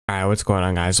Alright, what's going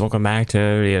on, guys? Welcome back to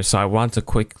the video. So I want to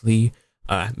quickly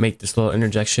make this little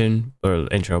interjection or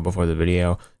intro before the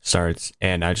video starts,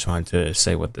 and I just wanted to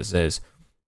say what this is.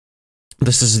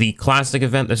 This is the classic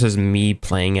event. This is me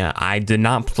playing it. I did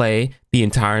not play the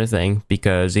entire thing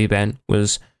because the event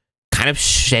was kind of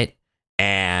shit,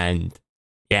 and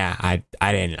yeah, I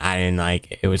didn't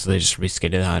like it. It was just risky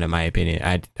to hunt, in my opinion.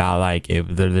 I like it.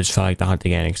 Literally just felt like the hunt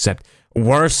again, except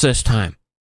worse this time.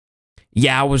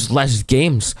 Yeah, it was less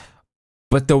games,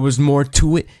 but there was more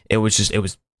to it. There was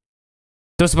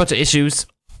a bunch of issues.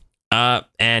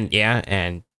 And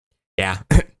yeah.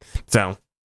 So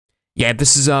yeah,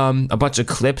 this is a bunch of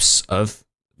clips of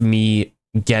me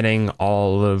getting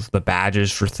all of the badges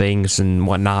for things and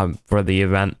whatnot for the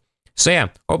event. So yeah,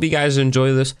 hope you guys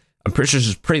enjoy this. I'm pretty sure this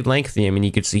is pretty lengthy. I mean,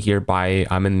 you can see here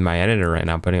I'm in my editor right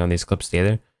now putting on these clips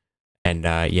together. And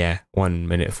yeah, 1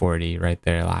 minute 40 right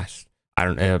there last.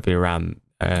 It'll be around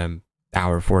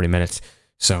hour 40 minutes.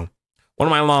 So one of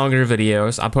my longer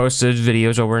videos. I posted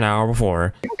videos over an hour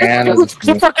before. And you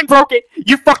fucking broke it.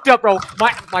 You fucked up, bro.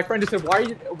 My friend just said, why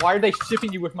are they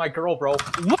shipping you with my girl, bro?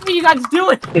 What are you guys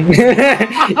doing?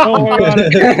 Oh my god.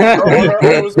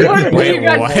 What are you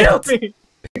guys doing?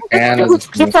 And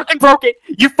you fucking broke it.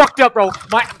 You fucked up, bro.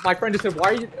 My friend just said,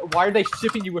 why are they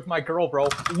shipping you with my girl, bro?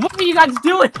 What are you guys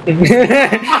doing?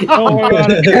 Oh my god.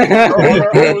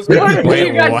 What are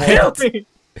you guys doing?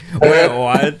 Wait,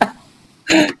 what?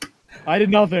 I did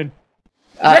nothing.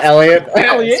 Elliot?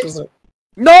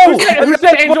 No! Who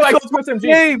said Angel X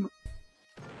SMG?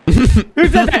 Who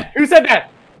said that? Who said that?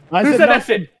 Who said that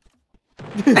shit?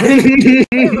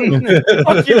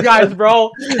 Fuck you guys,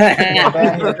 bro.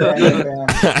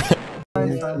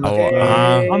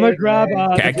 I'm gonna grab.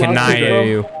 Can I hear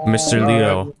you, Mr.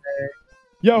 Leo?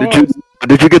 Yo,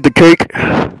 Did you get the cake?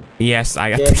 Yes, I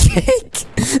got the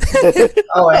cake.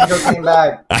 Oh, Angel came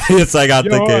back. Yes, I got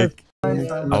the cake. I'm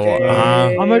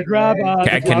gonna grab.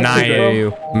 Can I hear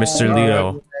you, Mr.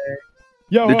 Leo?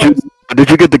 Yo, Did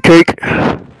you get the cake?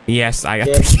 Yes, I got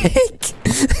the cake.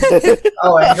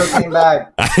 Oh, Angel came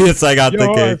back. Yes, I got the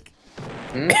cake.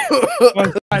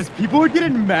 Guys, people are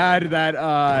getting mad that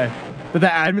that the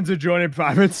admins are joining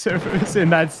private servers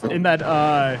and that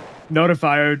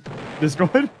notifier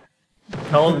Discord.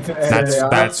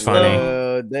 That's funny.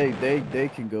 They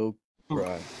can go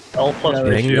cry.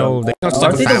 They can go Aren't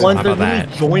suck they a the fat ones one. How that about that?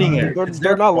 are joining it?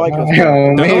 They're not like us.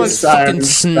 They're the ones fucking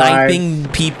sniping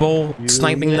people,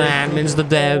 sniping the admins, the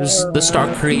devs, the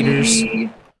star creators.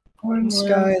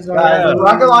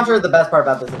 Rocket launcher is the best part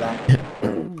about this event.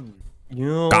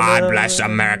 God bless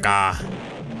America.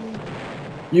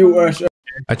 US.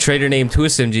 A trader named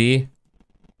TwistMG.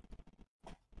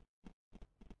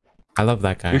 I love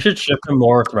that guy. You should ship him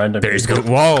more with random. There's go.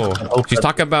 Whoa, she's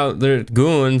talking about their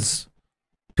goons.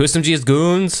 TwistMG is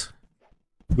goons.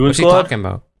 What's she talking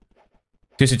about?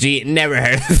 TwistMG, never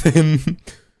heard of him.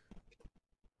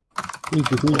 I'm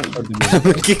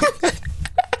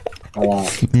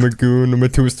a goon. I'm a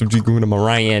TwistMG goon. I'm a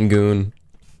Ryan goon.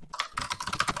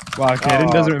 Wow, Kaden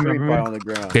doesn't remember me. On the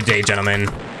ground. Good day, gentlemen.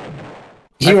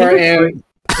 You are in.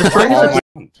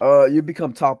 You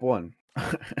become top one.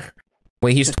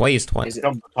 Wait, he's twice.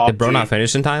 Did bro not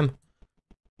finish in time?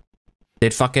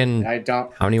 Did fucking I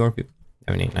don't. how many more people?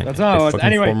 That's not what.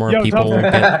 Anyway, 4 more yo, people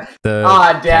get the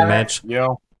Damn it. match.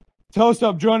 Yo, Toast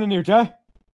up joining you, okay?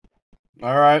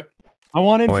 All right. I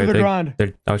want in Oh, for the grind.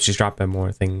 Oh, she's dropping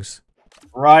more things.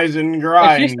 Rise and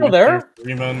grind. Is she still there?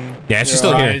 Yeah, she's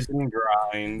still here. Rise and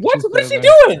grind. What is she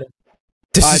doing?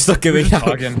 She's still giving out.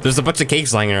 talking. There's a bunch of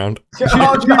cakes lying around.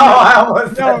 Oh no, I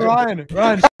almost Yo, Ryan.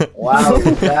 Wow,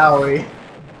 Zowie.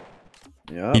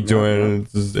 Yeah. He joined.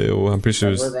 I'm pretty sure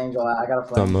Where's it's Angel at? I gotta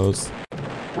the play. most.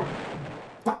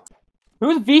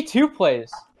 Who's V2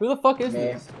 plays? Who the fuck is Me.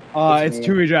 this? It's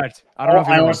 2 eject. I don't know if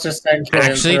you know.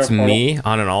 Actually, it's me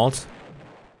on an alt.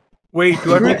 Wait,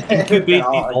 do I have to incubate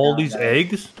all these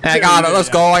eggs? I got it. Let's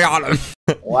go. I got him.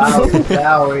 Wow,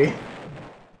 Zowie.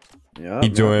 Yeah. He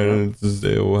joined.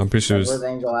 I'm pretty sure it's Where's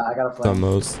Angel at? I gotta play. the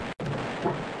most.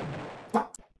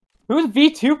 Who's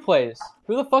V2 plays?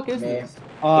 Who the fuck is Me. this?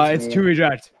 It's 2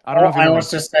 eject. I don't know if you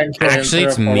know. Actually,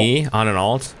 it's me on an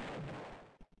alt.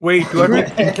 Wait, do I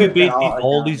have to incubate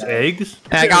all these eggs?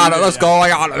 I got it. Let's go. I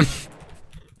got him.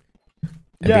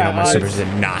 Yeah, my servers did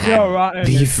not Yo, have Ryan.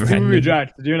 beef 2 friendly.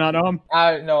 eject. Did you not know him?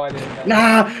 No, I didn't.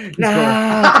 Nah.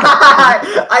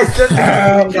 I sent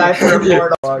the guy for a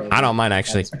board. I don't mind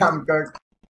actually. I'm good.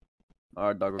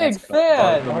 Alright, dog. Big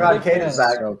fan. Oh my god, Caden's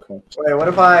back. Wait, what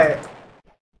if I...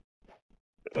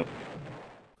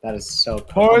 That is so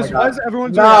cool. Boys, why is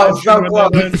everyone No, so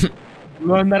close.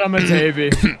 Learn that I'm a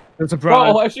Tavy. That's a Bro,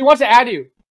 problem. if she wants to add you.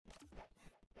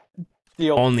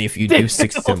 Only if you do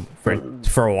 60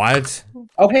 for what?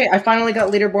 Okay, I finally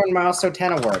got leaderboard milestone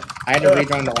 10 award. I had to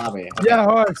rejoin the lobby. Okay. Yeah,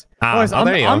 Horace. Horace,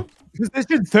 there you I'm go.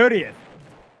 position 30th.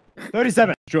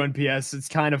 37. Join PS. It's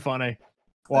kind of funny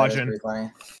watching.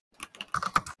 Funny.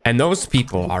 And those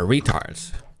people are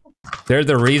retards. They're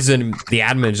the reason the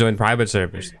admins join private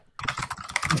servers.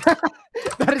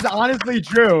 That is honestly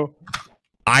true.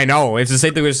 I know. It's the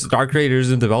same thing with star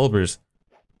creators and developers.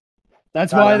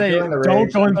 That's God, why I'm they feeling the don't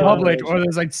rage. go in I'm feeling public, the or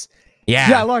there's like,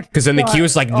 Yeah. look, Because then the queue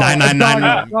is like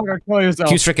 999. Kill yourself.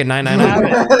 Queue's freaking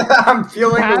 999. I'm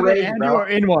feeling the Have it, rage, and you bro. are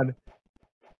in one.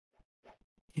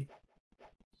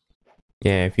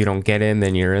 Yeah, if you don't get in,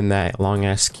 then you're in that long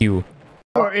ass queue.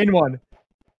 You are in one.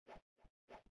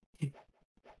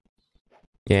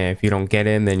 Yeah, if you don't get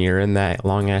in, then you're in that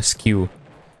long ass queue.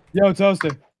 Yo,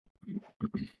 Toaster.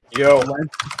 Yo.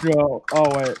 Let's go.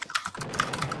 Oh, wait.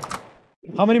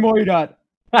 How many more you got?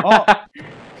 Oh,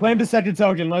 claim the second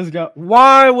token. Let's go.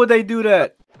 Why would they do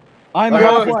that? I'm I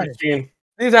got halfway. 15.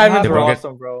 These admins Did are bro get-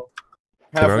 awesome, bro.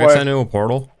 Did bro get Halfway. sent into a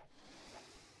portal?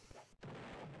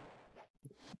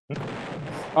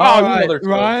 All you right, mother-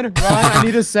 Ryan, I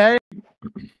need to say.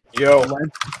 Yo.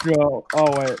 Let's go.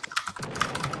 Oh, wait.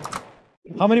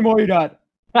 How many more you got?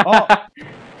 Oh,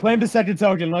 claim the second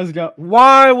token. Let's go.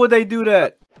 Why would they do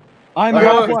that? I'm I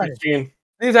got halfway. 15.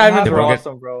 These admins Did are bro get-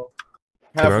 awesome, bro.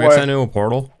 Did bro get Halfway. sent into a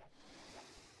portal?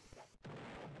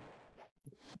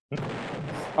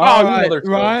 All you right, mother-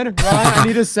 Ryan, I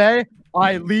need to say.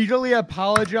 I legally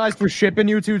apologize for shipping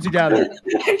you two together.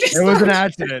 It was an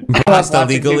accident. Brosta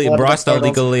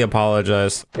legally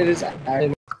apologized. It is.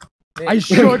 I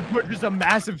should put just a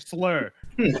massive slur.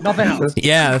 Nothing else.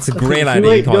 Yeah, that's a great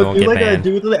idea. You probably won't get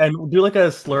banned. do like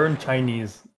a slur in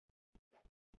Chinese.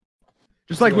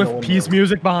 Just like with peace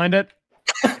music behind it.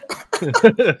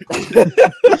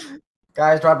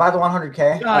 Guys, do I buy the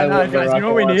 100K? Nah, guys, you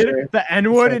know what we need? The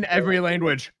N-word in every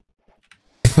language.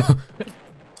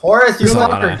 Horace, you There's a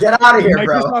fucker, lot. get out of here,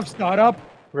 bro. Microsoft startup.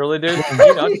 Really, dude? Can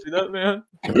you not see that, man?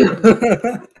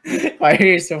 Why are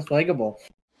you so flaggable?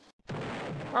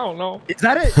 I don't know. Is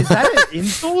that an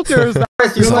insult or is that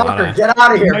Horace, you There's a lot. fucker, get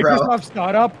out of here, bro. Microsoft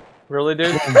startup? Really,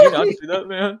 dude? Can you not see that,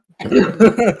 man?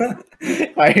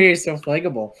 Why are you so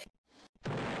flaggable?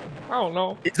 I don't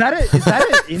know. Is that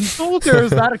an insult or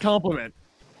is that a compliment?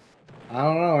 I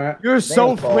don't know. Right? You're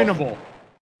so Thankful. flinnable.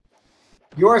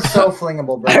 You are so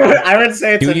flingable, bro. I would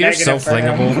say it's Dude, a you're negative so for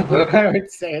him. flingable. I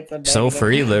would say it's a negative. So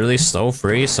free, literally so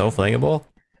free, so flingable.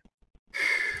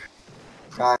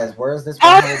 Guys, where's this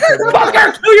Oh, 100K?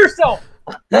 fucker, kill yourself!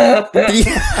 Nice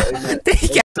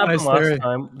Happened theory. last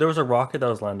time. There was a rocket that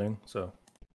was landing, so.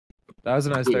 That was a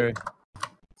nice theory.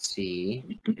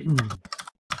 See.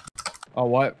 Oh,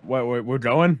 what? We're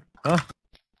going? Huh?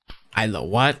 I know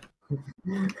what?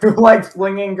 Who likes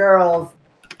flinging girls?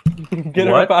 Get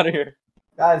her What? up out of here.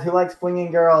 Guys, who likes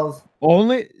flinging girls? Oh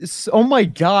my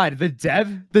god, the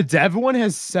dev one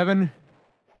has 7.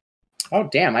 Oh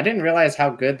damn! I didn't realize how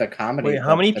good the comedy. Wait,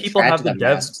 how many the people thread have to the the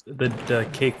dev, mask-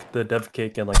 the dev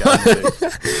cake and like admin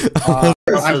cake?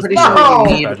 I'm pretty No!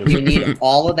 sure you need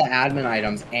all of the admin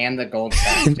items and the gold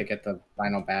stack to get the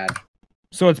final badge.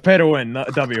 So it's pay to win, not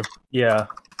W. Yeah.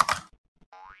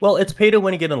 Well, it's pay to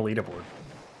win and get on the leaderboard.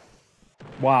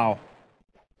 Wow.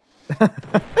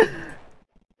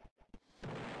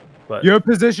 But Your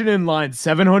position in line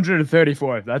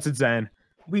 734. That's insane.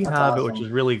 we That's have it, awesome. which is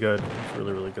really good. It's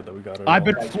really, really good that we got it. I've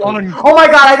all. been flung. Oh my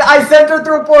god, I sent her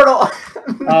through a portal!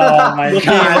 Oh my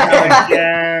god!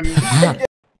 Again.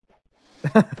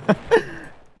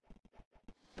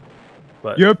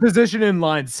 But Your position in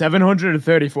line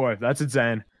 734. That's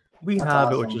insane. we That's have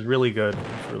it, awesome. which is really good.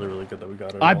 It's really, really good that we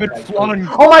got it. I've all. been flung.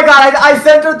 Oh my god, I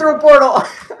sent her through a portal!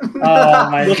 Oh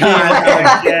my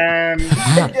god! Again.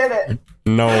 I did it!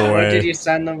 No What did way. you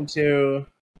send them to?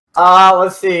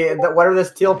 Let's see, whatever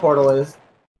this teal portal is.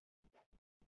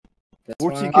 This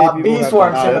 14K one? people Bee have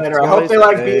Swarm to Simulator. I vote, hope they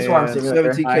like Bee and Swarm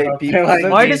Simulator. 17K I hope they people. like-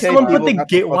 Why did 17K someone put people the have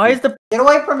to gate? Why is fucking- the Get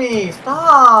away from me!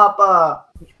 Stop!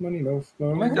 Money, no,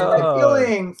 Oh my Hurt God. my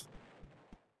feelings.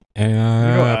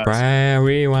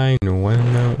 Rewind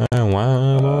one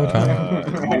more time.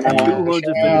 I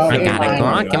got a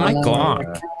Glock in my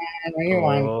Glock.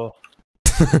 Oh.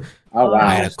 Oh I wow!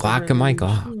 had a Glock in my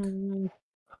Glock.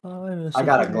 I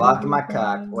got a Glock in my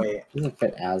cock. Wait. Doesn't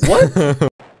fit as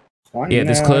What? Yeah,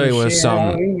 this clearly was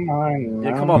some.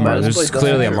 Yeah, come on, man. This is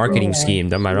clearly a marketing scheme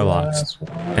done by Roblox,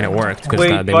 and it worked because Wait,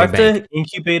 they do I made have bank. to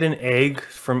incubate an egg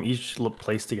from each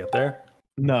place to get there?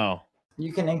 No.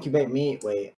 You can incubate meat.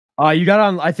 Wait. You got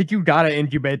on. I think you gotta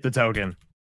incubate the token,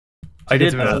 I get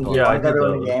did to that. it. Yeah, I Why did did that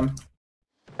in the those. game?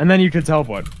 and then you can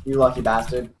teleport. You lucky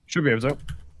bastard. Should be able to.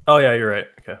 Oh yeah, you're right.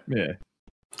 Okay. Yeah.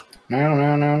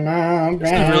 No.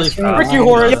 This is really Frick you,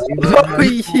 Horace.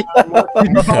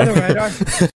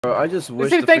 I just wish.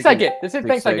 This is thanks I get. This is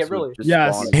thanks I get. Really.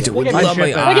 Yes. Angel, would you Look love my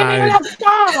Look at me.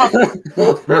 Stop.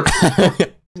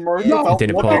 I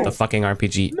didn't pull out the fucking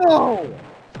RPG. No.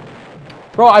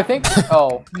 Bro, I think.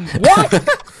 Oh. What?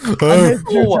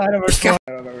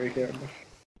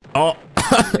 Oh.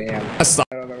 Damn. I saw.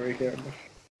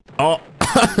 Oh.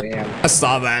 Damn. I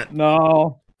saw that.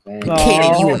 No. Damn.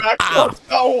 Katie, you. No. Ah.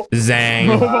 Zang.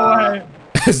 Move away.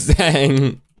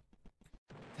 Zang.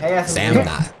 Hey,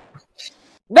 Zamda.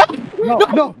 No. No.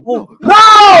 No. No!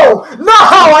 No!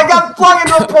 I got flung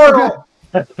into a portal!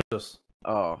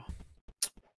 Oh.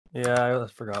 Yeah, I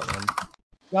forgot one.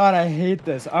 God, I hate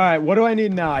this. All right, what do I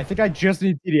need now? I think I just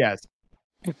need TDS.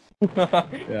 You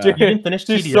Yeah. didn't finish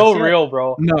Dude, TDS so yet? real,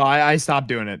 bro. No, I stopped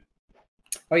doing it.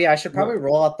 Oh yeah, I should probably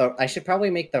roll out the. I should probably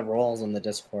make the rolls in the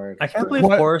Discord. I can't believe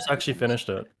What? Horace actually finished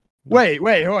it. Wait,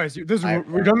 Horace, we're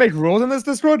gonna make rules in this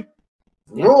Discord?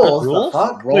 Rules? Rules? The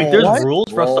fuck? Wait, there's What?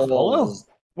 rules for us to follow? Rolls.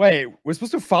 Wait, we're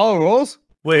supposed to follow rules?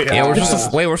 Wait, Yeah, we're Yeah.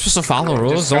 supposed to follow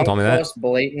rules. Don't tell me that. Post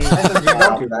blatant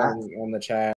Don't do that. on the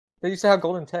chat. They used to have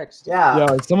golden text. Yeah.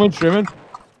 Yeah, is someone streaming?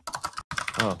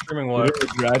 streaming what?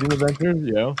 Dragon Adventures?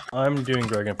 Yeah. I'm doing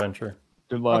Dragon Adventure.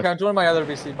 Good luck. Okay, I'm joining my other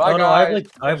VC. Bye, Oh, no, guys.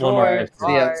 I have one more. Enjoy.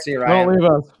 See ya, Bye. see you, Don't Ryan. leave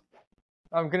us.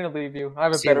 I'm gonna leave you. I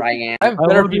have a See you, better. Ryan. I have I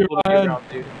better love you, people to be Ryan. around,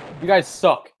 dude. You guys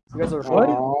suck. You guys are. What?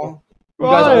 Aw. You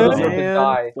guys all Ryan. deserve to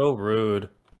die. So rude.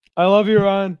 I love you,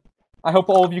 Ryan. I hope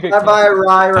all of you get. Bye bye,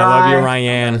 Rye. I love you,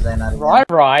 Ryan.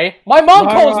 Rye. My mom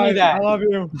Bye, calls Ryan. me that. I love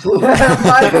you.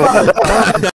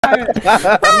 Bye.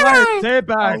 Ryan, say it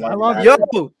back. I love you.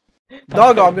 Yo,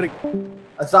 doggo, I'm gonna.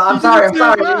 I'm sorry. I'm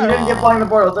sorry. You didn't get flung in the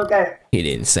portal. It's okay. He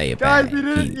didn't say it Guys, back. you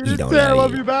didn't, He you don't didn't say I know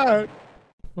love you. you back.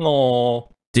 No.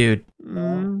 Dude,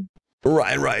 Mm.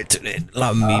 Right, today.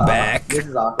 Love me back. This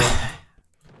is awkward.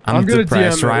 I'm gonna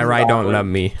depressed. DM Right, don't love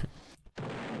me.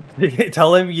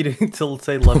 Tell him you didn't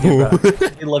say love you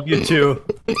back. I love you too.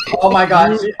 Oh my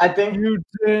god. I think. You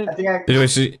didn't. I think I. Anyway,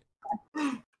 she-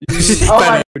 Oh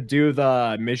my. Do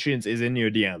the missions is in your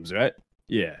DMs, right?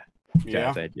 Yeah.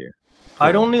 Yeah. Thank you.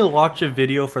 I'd only watch a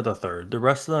video for the third. The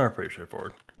rest of them are pretty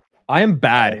straightforward. I am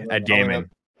bad at gaming.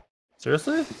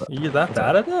 Seriously? You that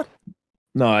bad at that?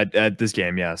 No, at this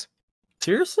game, yes.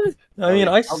 Seriously? I mean,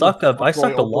 I sucked a lot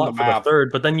open the for the map.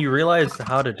 third, but then you realize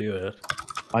how to do it.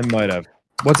 I might have.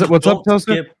 What's up, Don't Toaster?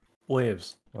 skip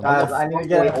waves. Guys, I need to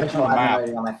get Open the official map. admin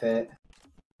rating on my fit.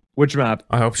 Which map?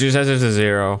 I hope she says it's a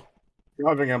 0. You're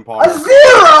having A impossible.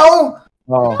 0!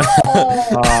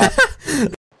 Oh.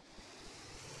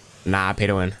 Nah, pay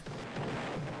to win.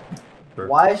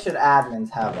 Why should admins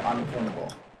have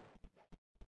unfinnable?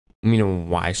 I mean,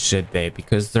 why should they?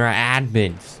 Because they're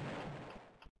admins.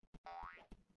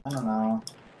 I don't know.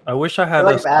 I wish I had I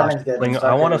feel this. like if admins get Fling, I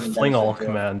instructed want to in fling all Dexter, too.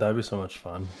 command. That'd be so much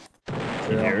fun.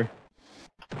 Here.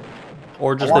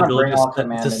 Or just the wanna ability bring all to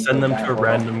command send into them that to a portal.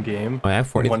 random game. Oh, I have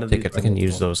 40 One of these tickets. I can random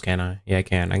use ones. those, can I? Yeah, I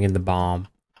can. I get the bomb.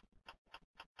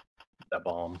 That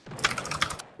bomb.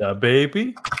 The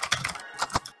baby.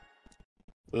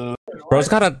 Bro's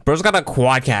got a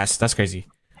quadcast. That's crazy.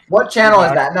 What channel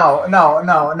is that? No.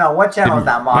 What channel is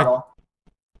that model?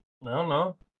 I don't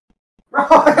know.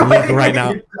 Leak right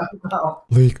now. No.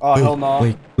 Leak. Oh, hell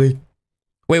no. Leak.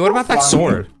 Wait, what about that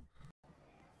sword?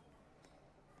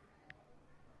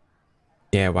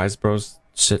 Yeah, why is bro's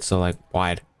shit so like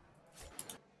wide?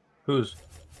 Who's?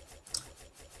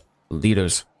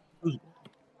 Leaders.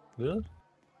 Good?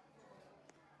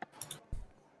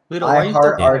 Lito, why I you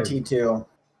heart still- RT2.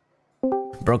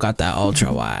 Bro got that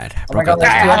ultra wide. Oh Bro my god, got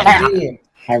that. that's 200G.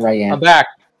 Hi, Ryan. I'm back.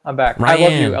 I love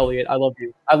Ryan. you, Elliot. I love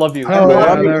you. I love you. Oh, I yeah,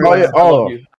 love you. there Oh, we yeah, go. I oh.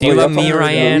 love you. Do you love me,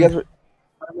 Ryan?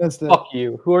 I missed it. Fuck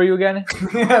you. Who are you again?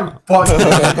 Fuck.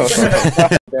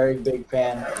 Very big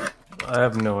fan. I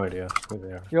have no idea who they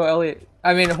are. Yo, Elliot.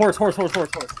 I mean, horse.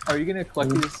 Are you gonna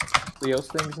collect these Leos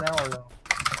things now or no?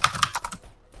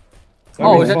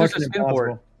 Oh, is that just a spin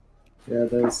board? Yeah,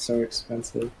 they're so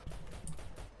expensive.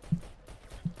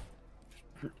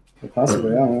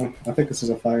 Possibly, I don't know. I think this is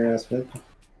a fire ass fit.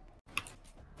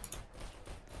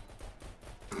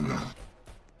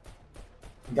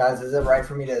 Guys, is it right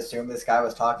for me to assume this guy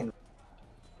was talking?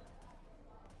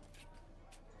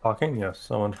 Talking? Yes,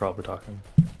 someone's probably talking.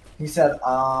 He said,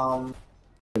 For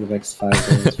the next 5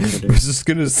 days. I was just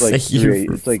gonna say like you 3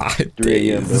 for it's like 5 3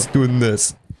 a.m. days just doing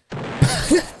this.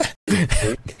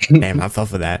 Damn, I fell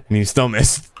for that, and you still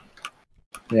missed.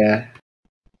 Yeah.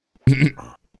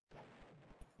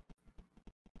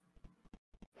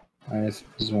 There's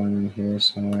one in here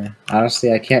somewhere.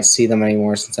 Honestly, I can't see them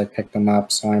anymore since I picked them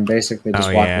up, so I'm basically just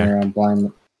Oh, walking yeah. around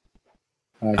blind.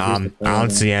 Here's the I don't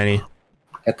see any.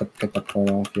 Get the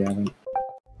portal if you haven't.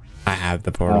 I have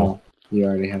the portal. Oh, you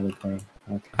already have the portal.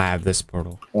 Okay. I have this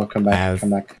portal. Well, come back. Come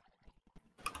back.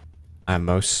 I'm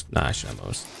most. Nah, actually, I'm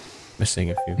most.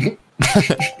 Missing a few.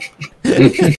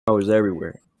 I was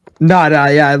everywhere. Nah,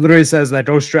 yeah, it literally says that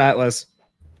go stratless.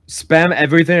 Spam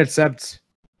everything except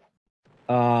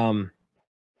spam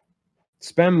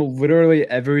literally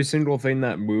every single thing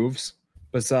that moves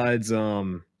besides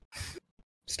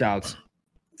scouts.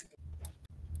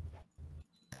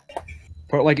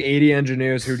 Put like 80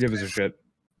 engineers, who gives a shit?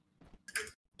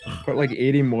 Put like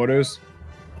 80 mortars.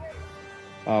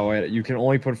 Oh wait, you can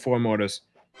only put 4 mortars.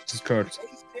 This is cooked.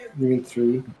 You mean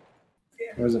 3?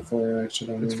 Or is it 4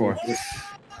 actually? It's 4.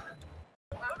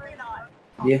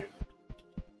 Yeah.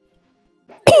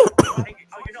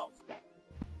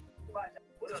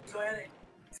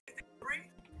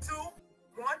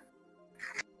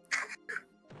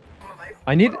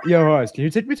 I need Horace, can you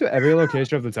take me to every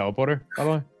location of the teleporter, by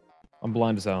the way? I'm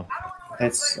blind as hell.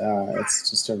 It's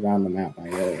just around the map.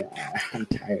 I'm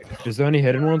tired. Is there any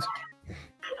hidden ones?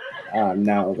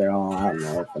 No, they're all out in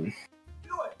the open.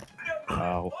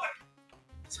 Oh.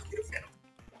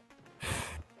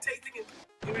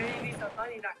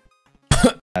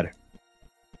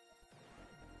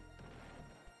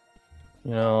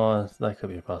 You know, that could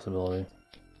be a possibility.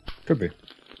 Could be.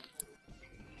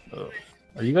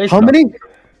 Are you guys? How many?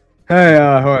 Hey,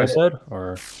 Horace.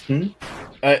 Or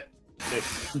how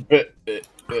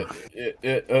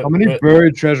many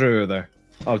buried treasure are there?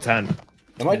 Oh, 10.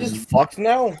 Am I just fucked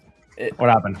now? What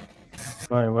happened?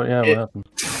 Wait, what? Yeah, what happened?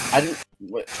 I didn't.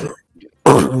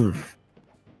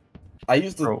 I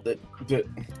used the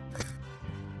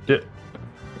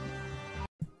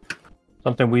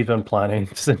Something we've been planning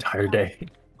this entire day.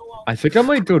 I think I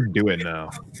might go do it now.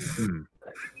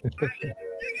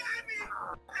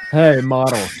 Hey,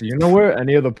 model, do you know where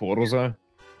any of the portals are?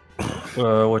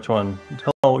 Which one?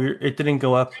 Oh, it didn't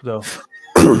go up though.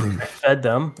 I fed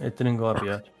them. It didn't go up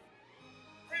yet.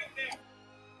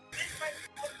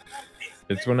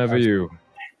 It's whenever you.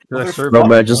 Bro,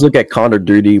 man, just look at Connor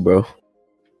 3D, bro.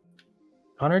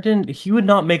 Connor didn't. He would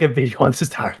not make a video on this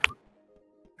time.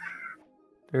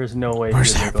 There's no way.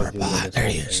 Where's he that would go do purple? this There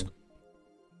whole he is.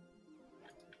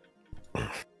 thing.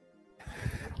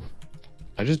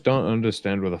 I just don't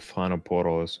understand where the final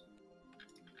portal is.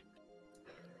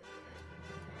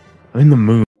 I'm in the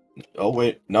moon. Oh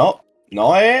wait, no,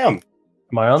 I am.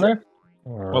 Am I on there?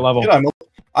 Or... What level? Dude,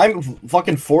 I'm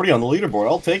fucking 40 on the leaderboard.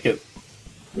 I'll take it.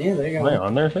 Yeah, there you Am I go.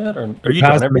 on there yet? Or are you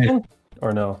Passed done me. everything?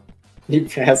 Or no? You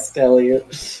passed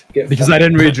Elliot. Because I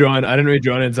didn't rejoin. I didn't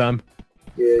rejoin in time.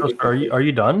 Yeah, Are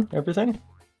you done everything?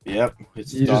 Yep,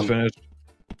 it's You done. just finished.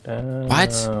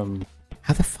 What?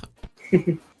 How the fuck?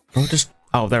 Bro, just.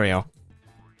 Oh, there we go.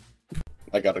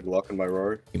 I got a Glock in my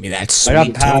Rory. Give me that I got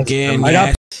sweet passed. token. I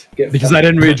got Get because I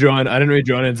didn't rejoin. I didn't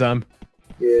rejoin in time.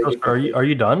 Yeah, Are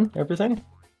you done everything?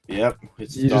 Yep,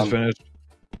 it's You done. just finished.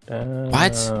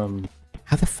 What?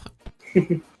 How the fuck?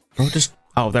 Bro, just.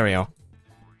 Oh, there we go.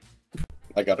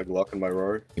 I got a Glock in my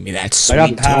Rory. Give me that I got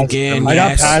sweet passed. token. I got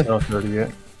yes. passed. No, 30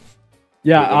 yet.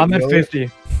 Yeah, Wait, I'm at what?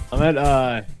 50. I'm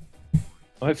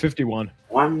at 51.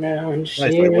 One down,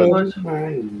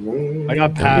 I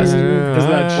got passed because of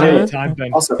that shitty time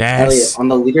thing. Also, Yes. Elliot, on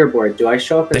the leaderboard, do I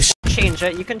show up as Change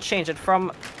it. You can change it from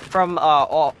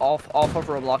off of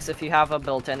Roblox if you have a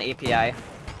built-in API.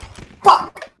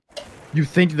 You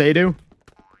think they do?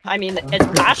 I mean, it's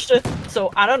patched,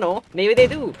 so I don't know. Maybe they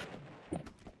do.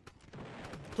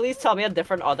 Please tell me a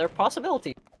different other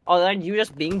possibility, other than you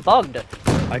just being bugged.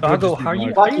 I could Doggo, just be how are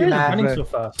you, bugged. how are Fuck you you, man. running so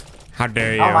fast? How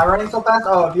dare Oh, am I you? running so fast?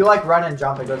 Oh, if you like run and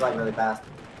jump, it goes like really fast.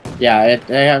 Yeah, it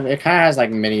kind of has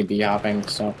like mini bee hopping.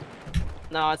 So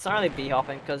No, it's not really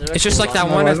b-hopping because It's just like that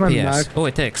one where's my FPS. Mac? Oh,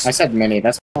 it ticks. I said mini.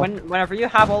 That's Whenever you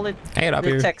have all the Hey, it up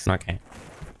the here. ticks, Okay.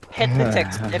 hit the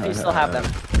ticks if you still have them.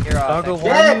 You're Doggo, thanks. why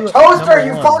are Yeah, you Toaster,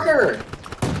 you number one? fucker!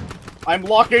 I'm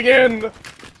locking in.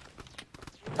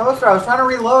 Toaster, I was trying to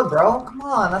reload, bro. Come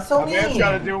on, that's so A man's mean.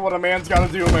 gotta do what a man's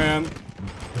gotta do, man.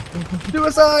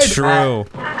 Suicide! True.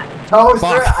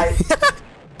 Toaster, Fuck.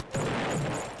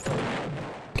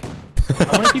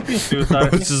 How many people use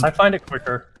suicide? This is- I find it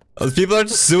quicker. Those people are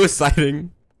just suiciding.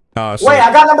 Oh, shit. Wait,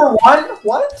 I got number 1?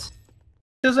 What?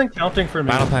 This isn't counting for me.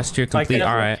 Battle pass tier complete. can't-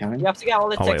 Alright. You have to get all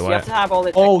the Oh, ticks. wait, You have what? to have all the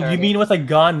ticks. Oh, you already. mean with a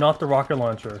gun, not the rocket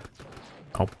launcher?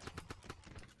 Oh.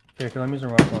 Okay, let me use a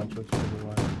rocket launcher.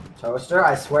 Toaster,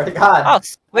 I swear to God. Oh,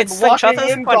 wait, Slingshot locking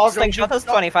has in, Doggo. Slingshot has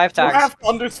 25 You tags. have to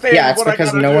understand yeah. It's what because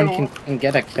I gotta no do. one can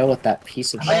get a kill with that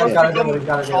piece of I shit. gotta do what we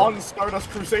gotta do. Sean Stardust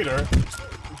Crusader.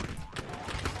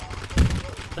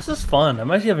 This is fun.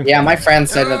 I'm actually having Yeah, fun. my friend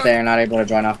said that they're not able to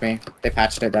join off me. They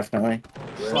patched it definitely.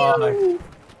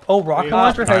 Oh, rocket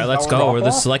launcher has. All right, let's go. We're the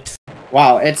select.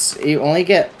 Wow, you only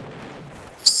get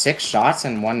 6 shots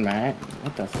in 1 minute.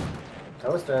 What the?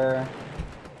 Toaster.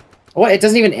 What? It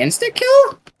doesn't even insta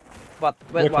kill? What?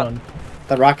 Which What? one?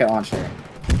 The rocket launcher.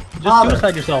 Just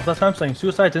suicide yourself. That's what I'm saying.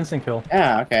 Suicide's instant kill.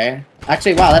 Yeah. Okay.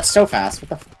 Actually, wow, that's so fast.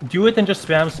 What the? Do it and just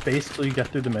spam space till you get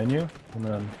through the menu, and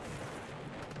then.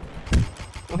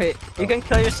 Wait, you can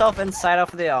kill yourself inside of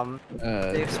the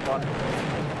spawn.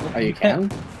 Oh, you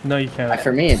can? No, you can't.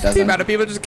 For me, it doesn't. Amount of people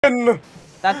just.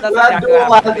 That's That exactly duel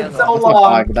what happened to me lasted as so well. That's a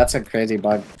long. bug. That's a crazy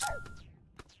bug.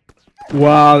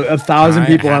 Wow, 1,000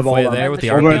 people have all halfway of them. there with the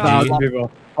Over RPG. 1,000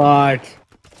 people. Fuck.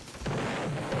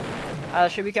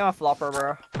 She became a flopper,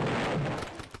 bro.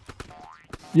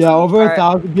 Yeah, over Alright.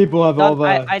 1,000 people have all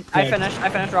Done. the. I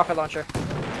finished rocket launcher.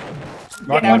 Rocket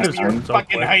Get out launcher's of your so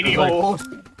fucking quick. hidey It's like- hole.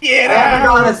 Get I haven't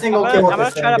out! gotten a single kill with I'm gonna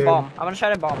this try thing, to dude. bomb. I'm gonna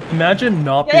try to bomb. Imagine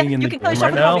not Yeah, being in you the can kill game yourself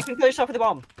right with the bomb. now. You can kill yourself with the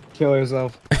bomb. Kill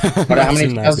yourself. But how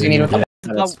many kills do you need with the?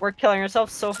 No, we're killing yourself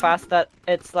so fast that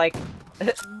it's like,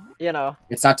 you know,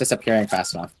 It's not disappearing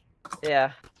fast enough.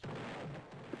 yeah.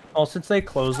 Oh, since they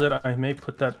closed it, I may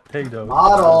put that pig though.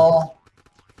 Model.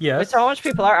 Wait, Yes. so how much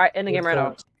people are in the game right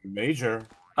now? Major. It's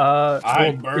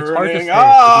I'm hard to burning say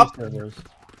up!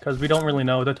 because we don't really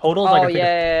know. The total is Oh like I think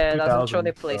yeah, it's yeah, doesn't show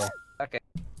the 2,000, place. so. Okay.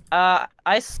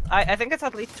 I think it's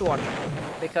at least 200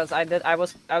 because I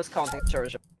was counting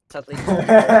servers. It's at least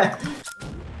 200.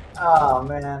 Oh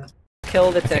man.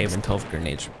 Kill the Okay, ticks. even 12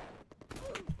 grenades.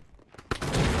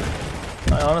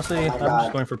 I honestly, Oh my I'm God.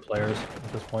 just going for players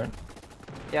at this point.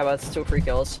 Yeah, but it's 2 free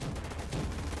kills.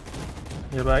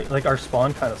 Yeah, but like our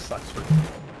spawn kind of sucks. For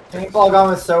Paintball gun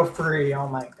was so free. Oh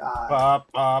my god.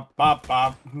 Bop, bop, bop,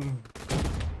 bop. You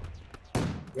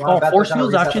wanna Oh, bet force they're gonna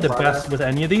field's reset actually the progress? best with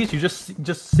any of these. You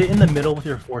just sit in the middle with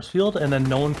your force field, and then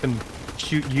no one can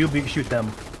shoot you, but you can shoot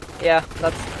them. Yeah,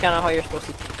 that's kind of how you're supposed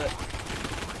to do it.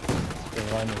 Okay,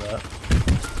 well, I knew that.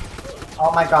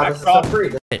 Oh my god, this is so free.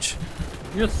 Bitch.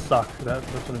 You just suck. That's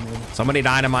what I mean. Somebody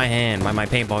died in my hand by my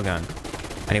paintball gun.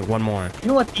 I need one more. You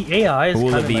know what? The AI is Who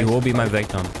will kind it of be? nice Who will be my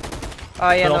sometimes. victim?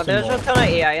 Oh yeah, But no, also there's more. a ton of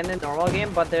AI in the normal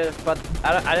game, but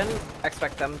I didn't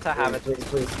expect them to have it. Please,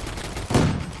 please.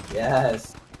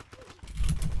 Yes.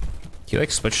 Can you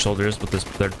like switch shoulders with this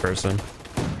third person?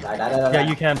 Yeah,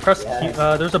 you can press. Yes.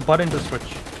 There's a button to switch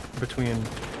between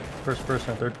first person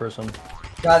and third person.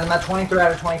 Guys, I'm at 23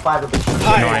 out of 25 with this.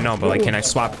 No, I know, but like, can I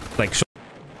swap like?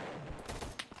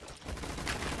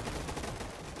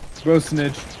 Go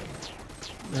snitch.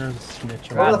 There's a snitch.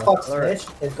 Whoever the around. fuck snitched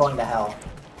is going to hell.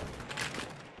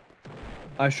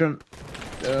 I shouldn't.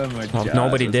 Oh my Well, god.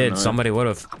 nobody that's did. annoying. Somebody would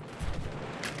have.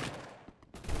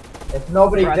 If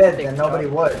nobody Right, did, think then so. nobody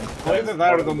would. Either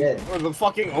that or Nobody did. the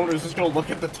fucking owner's just gonna look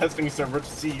at the testing server to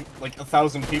see like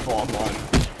 1,000 people online.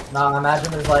 Nah,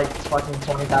 imagine there's like fucking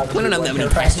 20,000 We don't have people that in many here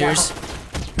right testers.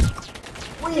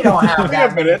 now. We don't have Wait a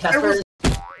that many minute, there was- testers.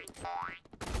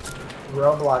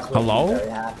 Roblox would Hello? be very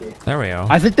happy. There we go.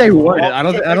 I think they would. I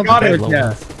don't got think it. they would.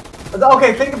 Yeah.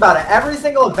 Okay, think about it. Every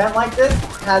single event like this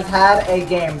has had a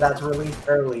game that's released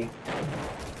early.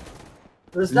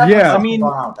 There's definitely Yeah. I something mean,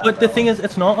 going on with that, but the though. thing is,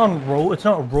 it's not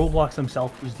Roblox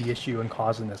themselves who's the issue and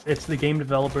causing this. It's the game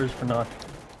developers for not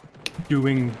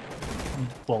doing.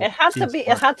 Well, It has to being be. It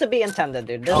smart. had to be intended,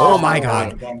 dude. There's Oh just my no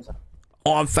God. way. Games.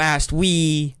 Oh, I'm fast.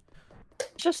 Wee.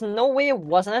 Just no way it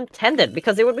wasn't intended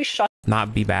because they would be shot.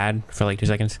 Not be bad for like 2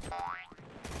 seconds.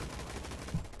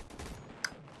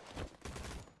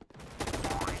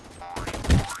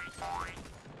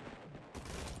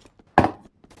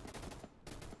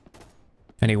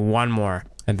 I need one more,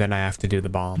 and then I have to do the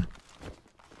bomb.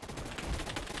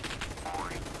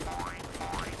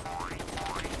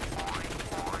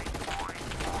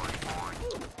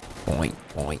 Boink,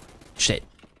 boink. Shit.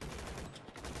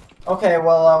 Okay,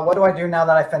 well, what do I do now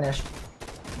that I finished?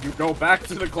 You go back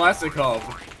to the classic hub.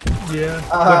 Yeah.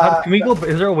 Wait, can we go?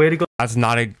 Is there a way to go? That's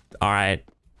not a... Alright.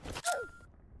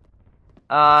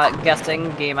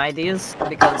 Guessing game IDs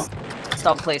because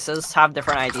some places have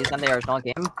different IDs than the original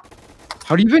game.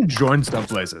 How do you even join stuff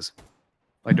places?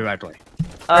 Like directly.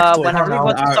 Whenever you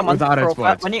go to someone's without profile,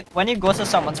 exploits. when you go to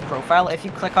someone's profile, if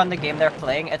you click on the game they're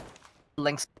playing, it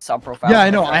links sub profile. Yeah, I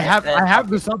know. I have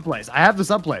the sub place. I have the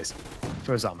sub place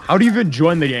for some. How do you even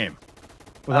join the game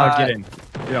without getting,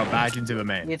 back into the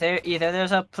main? Either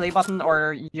there's a play button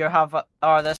or you have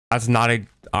or this That's not a...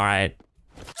 Alright.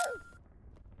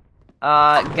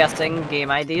 guessing game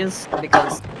IDs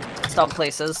because some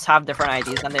places have different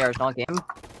IDs than the original game.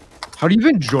 How do you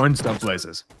even join stuff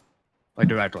places? like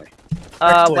directly.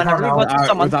 Whenever you go to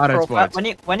someone's without profile,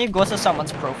 exploits. when you go to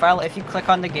someone's profile, if you click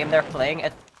on the game they're playing,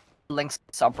 it links to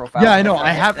sub profile. Yeah, I know.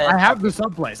 I have the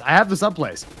sub place. I have the sub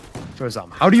place for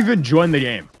some. How do you even join the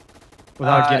game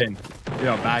without getting,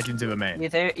 back into the main?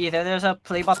 Either there's a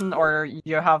play button or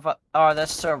you have or the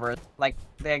server like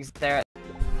they're.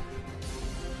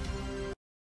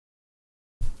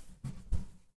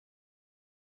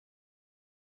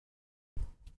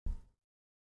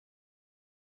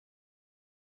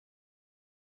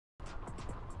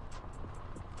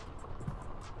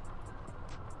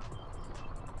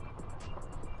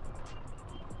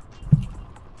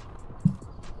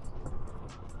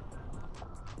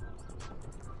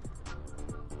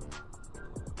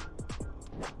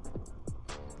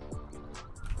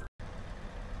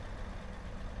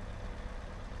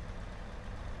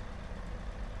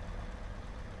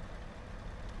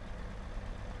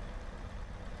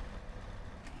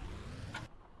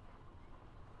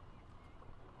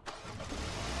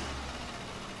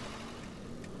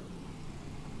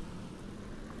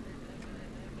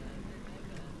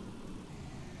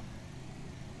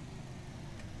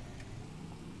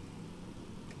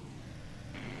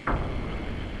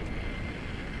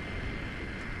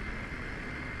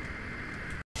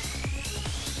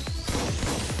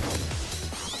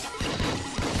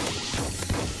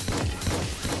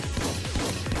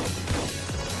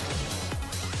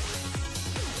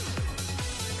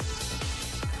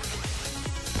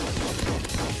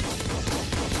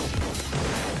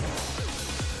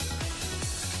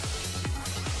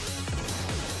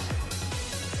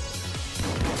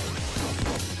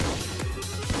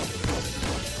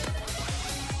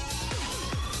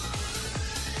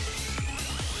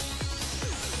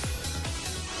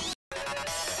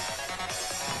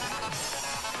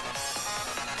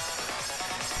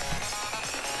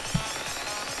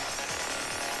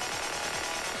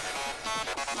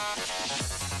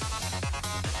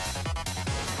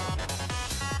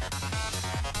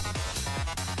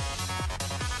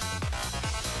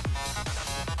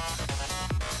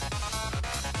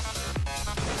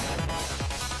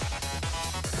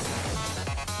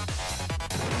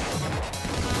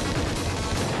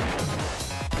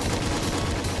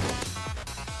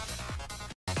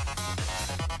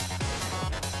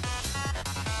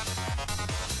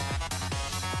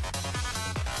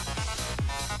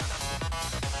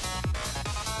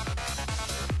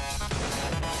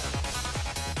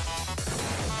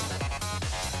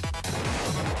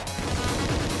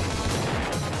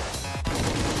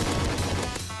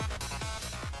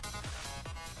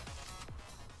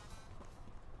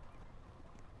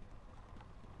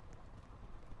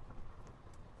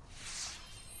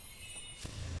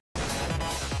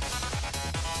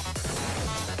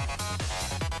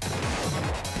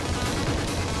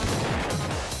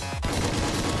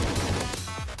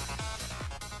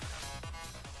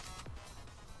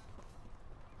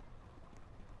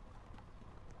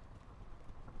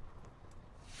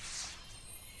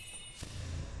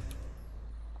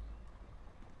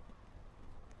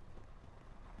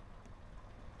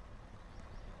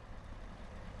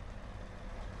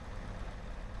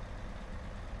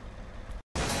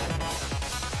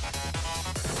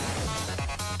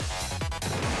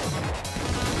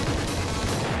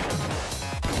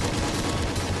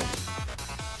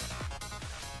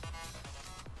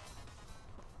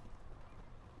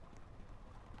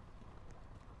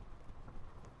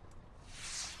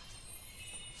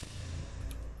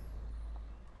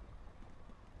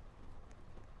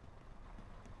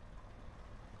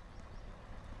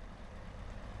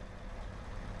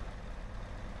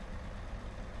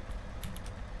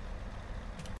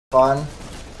 Fun.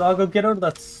 Doggo, get out of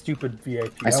that stupid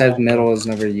VIP. I said middle is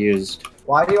never used.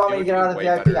 Why do you want me to get out of the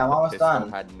VIP? I'm almost done.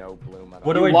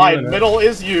 What do I lied. do? Middle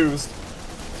is used.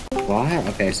 What?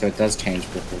 Okay, so it does change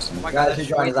per person. Oh my Guys, god, who there's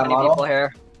joined? way Is that too many model? people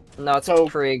here. No, it's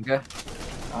Krieg.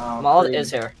 Model Krieg.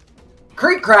 is here.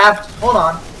 Creekcraft! Hold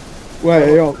on.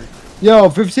 Wait, yo,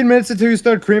 15 minutes until you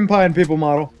start cream pieing people,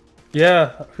 model. Yeah,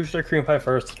 who should I cream pie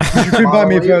first? You should cream pie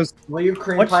me first. Will you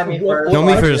cream pie me first? No,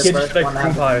 me What first. kid should I One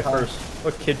cream that pie has to first?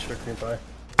 What kid should I cream pie?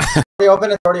 Already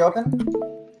open? It's already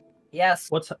open? Yes.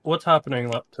 What's happening?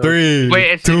 Laptop? 3,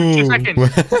 Wait, it's 2. 2 seconds.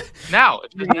 Now.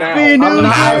 It's just now. Happy New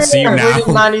Now, Year! see you now.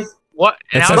 90s. What?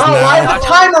 It Now says Bro, now. why is the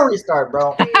timer restart,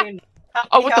 bro?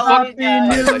 Oh, what the fuck?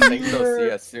 I think they'll see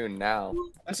us soon now.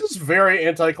 This is very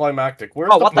anticlimactic. Where's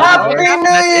Oh, the what the model? Happy New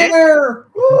That's it? Year!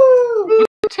 Woo!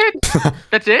 That's it.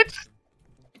 That's it.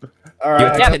 All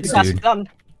right. Yeah, Dude. the class is done.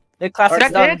 The class is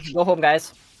That's done. it? Go home,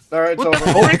 guys. All right. It's What the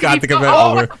over. Oh my god, think of it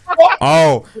Oh, over.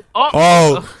 Oh, Oh.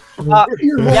 oh,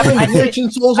 Yep, I see.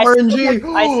 Souls RNG.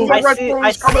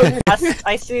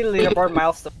 I see leaderboard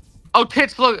milestone. Oh,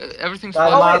 tits! Look, everything's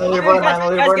Guys, fine. I'm on the leaderboard, I'm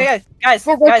on the leaderboard. Guys,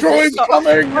 What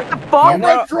the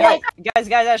fuck?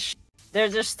 Guys,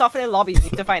 there's stuff in the lobby you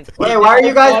need to find. Wait, why are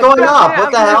you guys going up?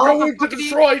 What the hell? We're going to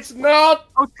Detroit, no!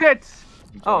 Oh, tits!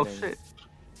 Oh, shit.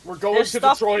 We're going There's to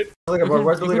stuff- Detroit. Leaderboard,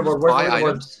 where's the leaderboard? Where's the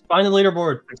leaderboard? Find the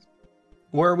leaderboard.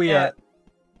 Where are we at?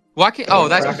 Why can't? Oh,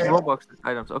 that's just Okay. Roblox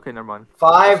items. Okay, never mind.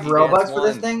 5 Yes, Robux for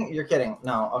this one. thing? You're kidding.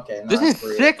 No, okay. No, This that's is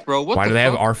free. sick, bro. What Why the do they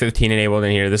have fuck? R15 enabled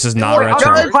in here? This is not Wait,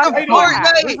 retro. I'm gonna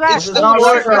buy This It's is the not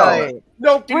retro. Fortnite.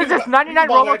 No, give What me is this? the 99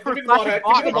 ball Robux head, for give me the ball classic head,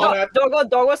 bot, give me the ball head.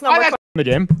 Dog was number. In the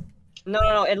game?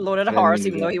 No, it loaded Yeah, horse you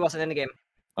even go. though he wasn't in the game.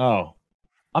 Oh.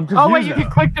 I'm confused. Oh wait, you now.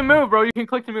 can click to move, bro. You can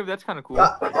click to move. That's kind of cool.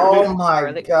 Oh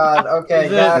my god. Okay,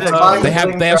 Is it, guys. I'm They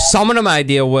have some of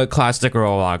idea what classic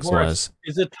Roblox Morris, was.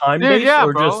 Is it time-based Yeah,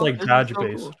 or bro. just like This is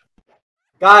badge-based? so cool.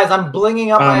 Guys, I'm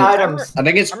blinging up my items. I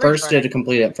think it's first to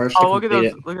complete it. First to Oh, look at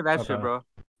complete those! it. Look at that Okay. shit, bro.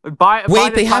 Buy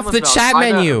Wait, the they have timeless the belt. chat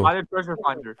Buy menu. Buy the treasure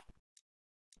finder.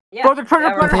 Yeah, Bro, the treasure yeah,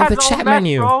 finder They have has the its chat own mesh,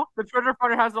 menu. bro. The treasure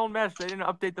finder has its own mesh. They didn't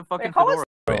update the fucking how is-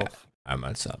 fedora. I'm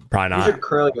not probably You not. should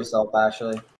curl yourself,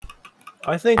 actually.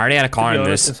 I think. I already had a to car be in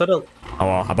honest, this. Instead of Oh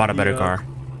well, I bought a better Yeah. car.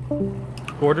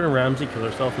 Gordon Ramsay kill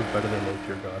herself is better than No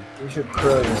Fear God. You should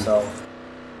curl yourself.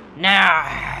 Nah.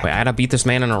 Wait, I gotta beat this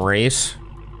man in a race?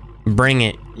 Bring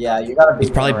it. Yeah, you gotta beat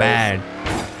He's probably me in a race.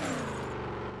 bad.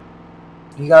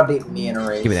 You gotta beat me in a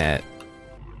race. Give me that.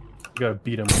 You gotta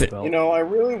beat him with the belt. You know, I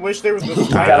really wish there was this. You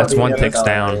Alright, gotta that's beat one me in a picks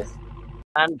down. race.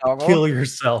 And doggo. Kill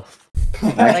yourself.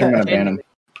 Actually, I'm gonna ban him.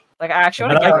 Like I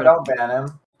actually But want to get rid of. Don't ban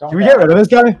him. Don't Can we ban get rid him. of this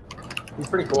guy? He's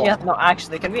pretty cool. Yeah, no,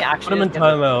 actually, can we actually? Put him in just get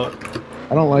rid- timeout.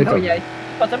 I don't like No, him. yeah,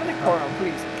 put them in the corner,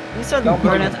 please. He said Don't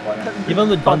put burn him it. in the corner. Give him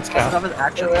the dunce cap. Stuff is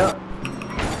actually.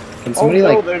 Can Oh somebody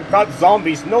no, like? they've got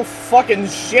zombies. No fucking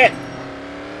shit.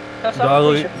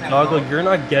 Doggo, you're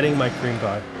not getting my cream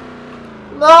pie.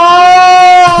 No!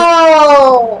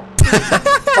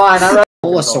 Fine, I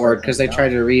Pull a sword because they tried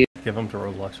to read. Give him to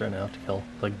Roblox right now to kill.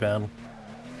 Like ban.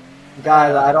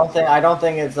 Guys, I don't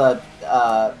think it's a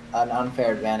an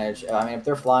unfair advantage. I mean, if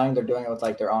they're flying, they're doing it with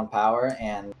like their own power,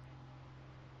 and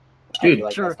I Dude, feel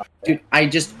like sure. that's not fair.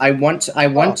 Dude, I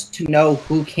want to know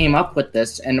who came up with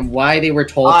this and why they were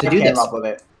told I to do came this. up with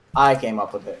it. I came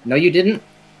up with it. No, you didn't.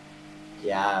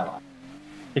 Yeah.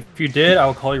 If you did, I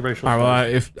will call you racial.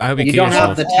 Alright, well, slurs. I hope you You kill don't have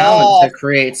yourself. the talent to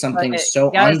create something Okay, so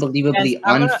guys, unbelievably guys,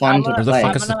 I'm gonna- unfun I'm to Where the play.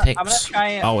 fuck is the I'm gonna picks?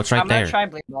 try. Oh, it's right I'm gonna there. try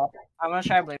Blade Ball. I'm gonna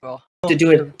try Blade Ball. To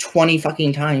do it 20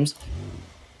 fucking times.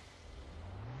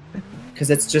 Because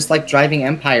it's just like driving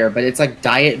Empire, but it's like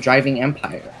diet driving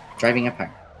Empire. Driving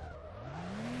Empire.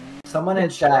 Someone in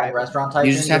chat, restaurant type.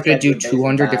 You just have to do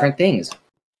 200 different things.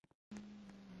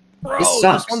 Bro, this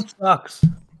sucks. one sucks.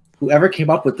 Whoever came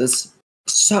up with this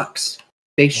sucks.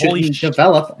 They Holy shouldn't shit.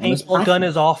 develop on this Paintball platform. gun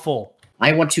is awful.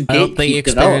 I want to I hope they gatekeep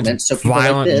development experience so people like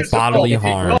violent this. bodily Oh,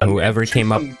 harm. oh, Whoever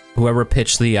came up, whoever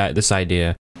pitched the this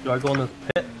idea. Do I go in the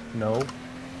pit? No.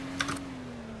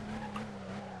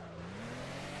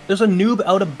 There's a noob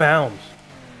out of bounds.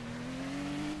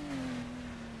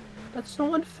 That's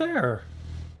so unfair.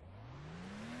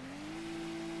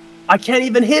 I can't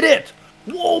even hit it!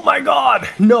 Oh my god!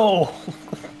 No!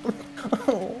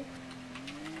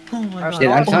 Oh my god. Dude,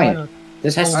 I'm Oh telling my you, god.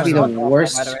 this has to be Oh, the by the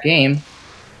worst way. game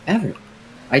ever.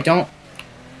 I don't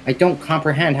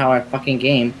comprehend how a fucking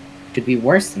game could be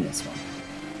worse than this one.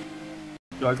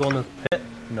 Do I go in the pit?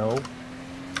 No.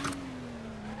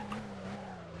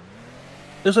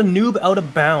 There's a noob out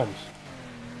of bounds.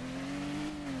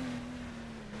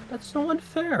 That's so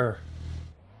unfair.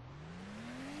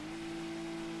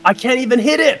 I can't even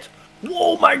hit it!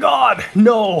 Oh my god!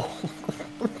 No!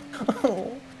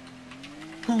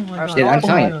 Oh my god. Dude, I'm Oh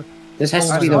telling my you, god. this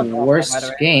has to be Oh the my God. worst By the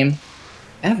way. game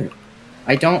ever.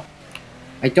 I don't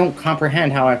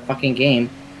comprehend how a fucking game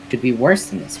could be worse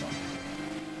than this one.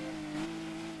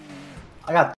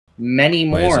 I got. Many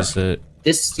Wait, more. is this it?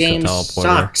 This game teleporter.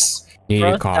 sucks. You need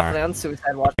Bro, a it's definitely car. on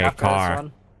suicide watch Okay, after car. this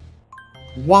one.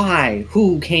 Why?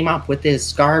 Who came up with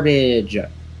this garbage?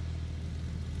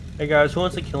 Hey guys, who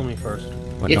wants to kill me first?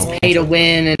 What, It's no. pay to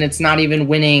win and it's not even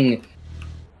winning.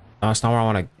 No, that's not where I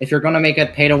want to. If you're gonna make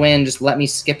it pay to win, just let me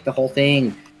skip the whole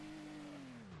thing.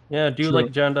 Yeah, do True.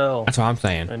 like Jandel That's what I'm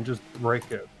saying. and just break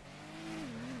it.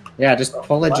 Yeah, just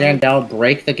pull a Jandel,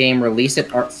 break the game, release it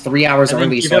 3 hours And then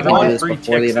early give so I can do everyone this free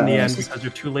before the ticks in event the end releases. because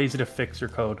you're too lazy to fix your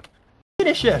code.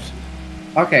 Finish it!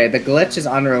 Okay, the glitch is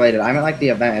unrelated. I meant like the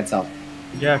event itself.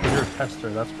 Yeah, because you're a tester,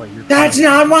 that's why you're... That's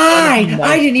not why!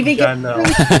 I didn't even get...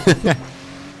 Jandel.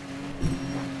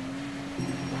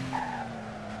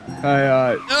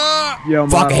 Yo,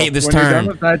 Fuck, I Model, hate this when you're done turn.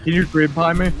 with that, can you cream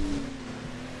pie me?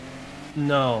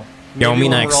 No. Yo, Maybe me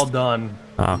when next. We're all done.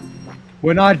 Oh.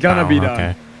 We're not gonna be done.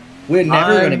 Okay. We're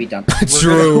never gonna be done.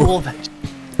 True.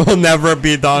 We'll never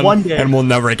be done. One day. And we'll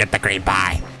never get the green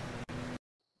pie.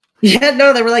 Yeah,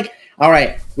 no, they were like, all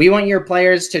right, we want your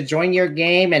players to join your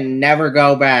game and never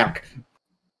go back.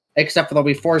 Except for they'll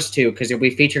be forced to, because you'll be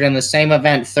featured in the same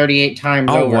event 38 times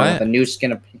over what? with a new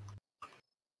skin of...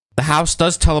 The house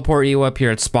does teleport you up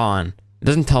here at spawn. It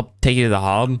doesn't take you to the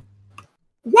hub.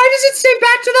 Why does it say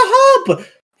back to the hub?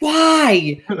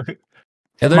 Why?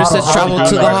 It literally says travel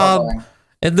to the hub.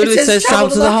 It literally says travel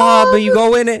to the hub, but you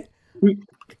go in it.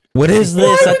 What is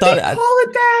this? Why I thought would they call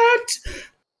it that?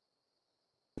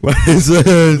 What is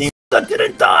this? I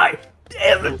didn't die!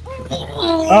 Damn it!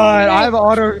 Alright, I have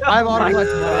auto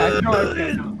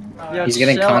He's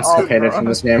getting constipated from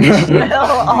this game. It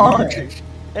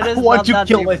is Why'd you not that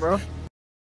kill deep, it? bro.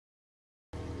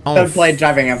 I've played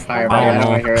Driving Empire, but I don't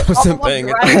want to hear it. I wasn't paying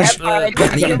attention.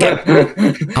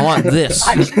 I want this.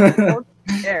 I don't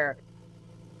care.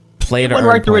 Play to Went earn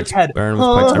right through its points. head. Earn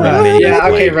points every video. Yeah,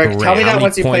 okay, Great, Rick, tell me great. that How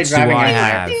once you many play points do Driving I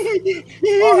Empire. have?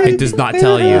 It does not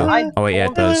tell you. Oh wait, yeah,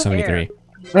 it does. 73.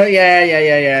 Oh,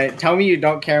 yeah. Tell me you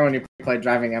don't care when you play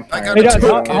Driving Empire. Hey guys,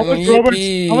 how much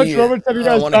Robux have you guys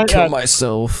I want to spent kill yet?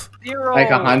 myself. Like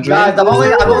 100? Guys, I've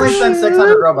only spent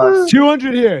 600 Robux.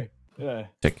 200 here. Yeah.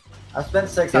 I spent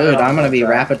 600. Dude, I'm gonna be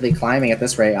rapidly climbing at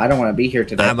this rate. I don't want to be here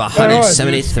today. I'm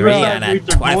 173 out of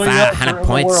 2,500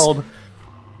 points.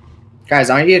 Guys,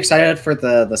 aren't you excited for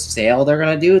the sale they're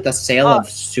gonna do? The sale of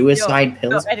suicide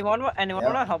pills? Anyone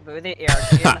wanna help me with the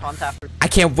ARG and hunt after? I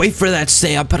can't wait for that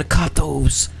sale. Better cut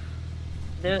those.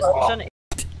 There's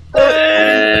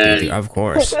Of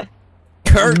course.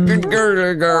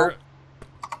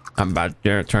 I'm about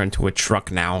to turn to a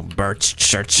truck now. Birch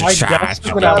church.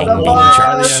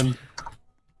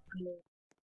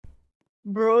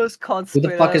 Bro's Who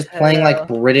constipated. the fuck is playing like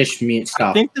British mute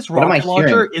stuff? I think this What am I rocket launcher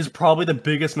hearing? is probably the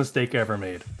biggest mistake I ever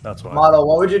made. That's why. Model,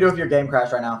 what would you do if your game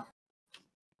crashed right now?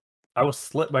 I will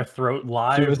slit my throat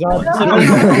live. Yeah, sounds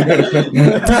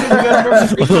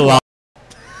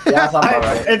about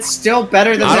right. It's still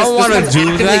better than I this. don't This wanna one's do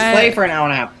actively that. play for an hour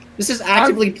and a half. This is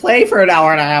actively play for an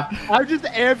hour and a half. I'm just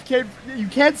AFK. You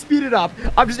can't speed it up.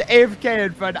 I'm just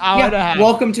AFK for an hour and a half.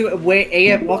 Welcome to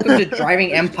welcome to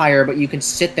Driving Empire, but you can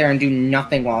sit there and do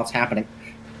nothing while it's happening.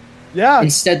 Yeah.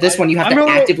 Instead, this one you have I'm to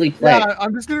gonna- actively play. Yeah,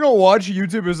 I'm just gonna go watch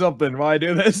YouTube or something while I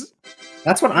do this.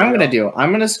 That's what I'm gonna do.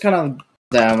 I'm gonna just kind of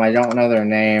them. I don't know their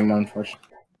name, unfortunately.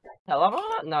 Hello?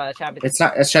 No, it can't be. It's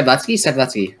not. It's Shedletsky.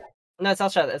 Sedletsky. No, it's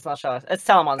not Shad. It's not Shad. It's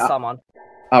Salmon. Salmon.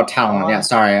 Oh, Talon. Yeah,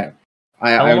 sorry.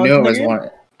 I Talon's knew it in the was game? one.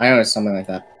 I know it's something like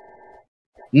that.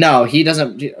 No, he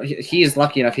doesn't. He is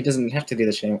lucky enough. He doesn't have to do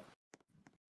the shame.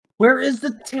 Where is the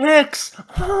text?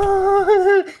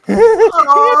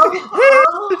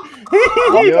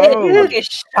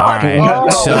 Alright,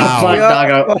 chill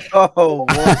out. Oh,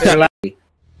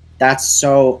 that's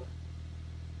so.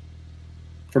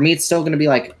 For me, it's still gonna be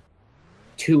like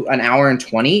an hour and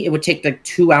 20. It would take like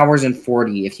 2 hours and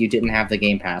 40 if you didn't have the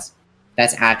Game Pass.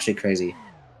 That's actually crazy.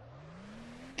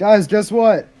 Guys, guess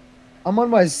what? I'm on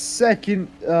my second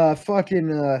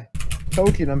fucking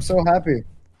token. I'm so happy.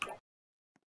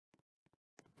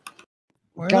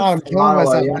 God, I'm killing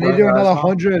myself. I need to do another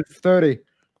 130.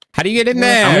 How do you get in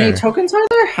there? How many tokens are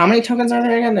there? How many tokens are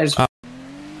there again? There's. Do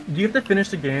you have to finish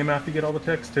the game after you get all the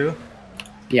ticks too?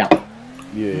 Yeah.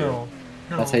 Yeah. No.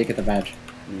 That's how you get the badge.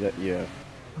 Yeah.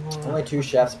 Only 2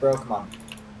 chefs, bro. Come on.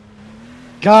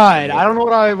 God, I don't know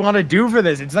what I want to do for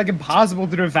this. It's like impossible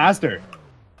to do it faster.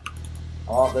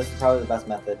 Oh, this is probably the best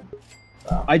method.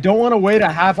 So. I don't want to wait a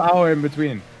half hour in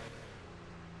between.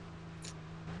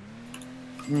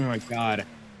 Oh my god.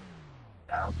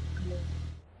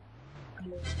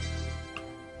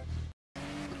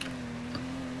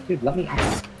 Dude, let me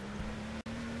ask.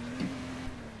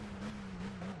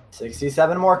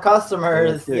 67 more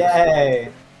customers. Yay.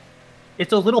 It's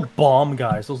those little bomb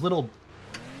guys, those little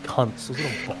cunts, those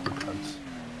little bomb cunts.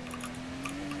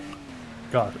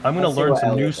 God, I'm gonna Let's see learn what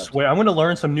some new Elliot does. I'm gonna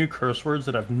learn some new curse words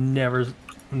that I've never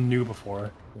knew before.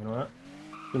 You know what?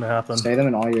 It's gonna happen. Say them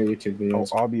in all your YouTube videos.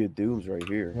 Oh, I'll be a dooms right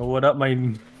here. What up,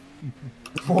 my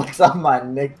What's up, my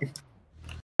nick?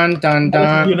 Dun dun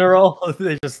dun. funeral?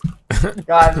 They just.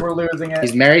 Guys, we're losing it.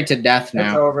 He's married to death It's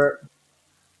now. over.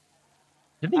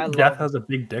 Do you think Death has a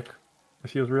big dick?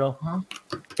 If he was real.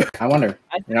 I wonder.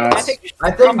 You know, it's, I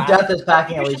think Death is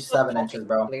packing at least 7 inches,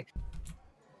 bro.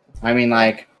 I mean,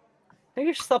 like, I think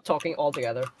you should stop talking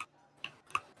altogether.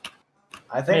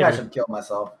 I think I Maybe. should kill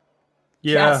myself.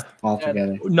 Yeah. Yes. all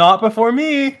together. Not before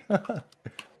me.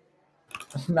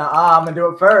 Nah, I'm gonna do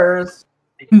it first.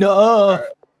 No.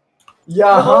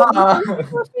 Yeah.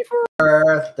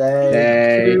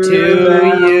 Birthday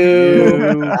to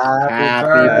you.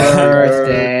 Happy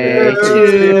birthday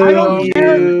to I don't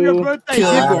care if it's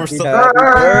your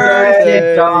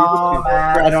birthday.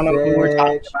 I don't know who we're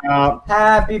talking about.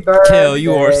 Happy birthday. Kill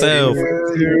yourself.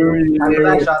 to you. Happy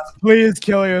birthday, shots. Please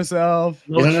kill yourself.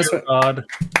 Isn't this what? God.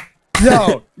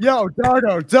 Yo,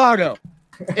 Doggo.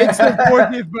 It's the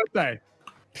 14th birthday.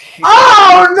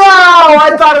 Oh no!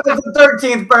 I thought it was the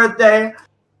 13th birthday.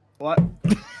 What?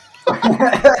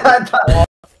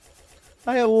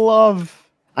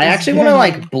 I actually want to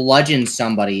like bludgeon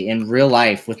somebody in real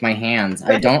life with my hands.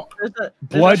 I don't.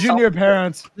 Bludgeon your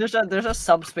parents. There's a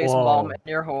subspace Whoa. bomb in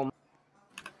your home.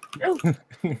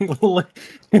 Look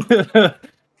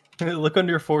under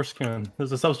your foreskin.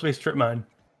 There's a subspace trip mine.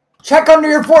 Check under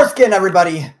your foreskin,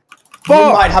 everybody. You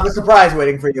might have a surprise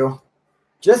waiting for you.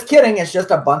 Just kidding. It's just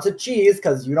a bunch of cheese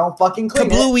because you don't fucking clean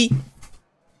it.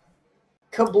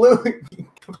 Kablooey.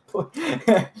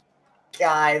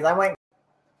 Guys, I went.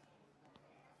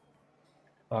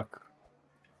 Fuck.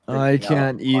 I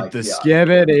can't eat the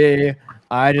skibbity.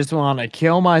 I just want to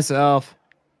kill myself.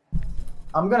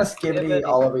 I'm gonna skibbity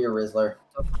all over your Rizzler.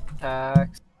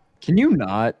 Can you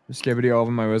not skibbity all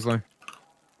over my Rizzler?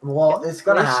 Well, it's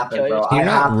gonna happen, bro. You're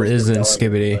not Risen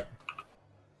Skibbity.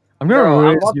 I'm gonna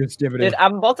Bro, raise you, skibbity. Dude,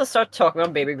 I'm about to start talking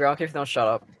about Baby Gronk if you don't shut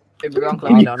up. Baby Gronk,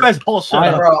 let me down. You guys all shut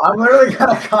up. Bro, I'm literally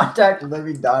gonna contact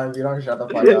Livy Dunn if you don't shut the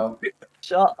fuck up.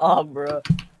 Shut up, bro.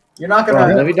 You're not gonna.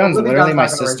 Bro, Livy Dunn's literally my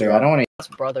sister. I don't want to. That's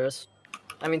brothers.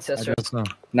 I mean sisters.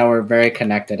 No, we're very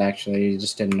connected. Actually, you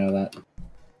just didn't know that.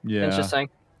 Yeah.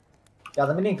 Interesting. Yeah,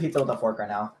 I'm eating pizza with a fork right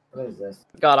now. What is this?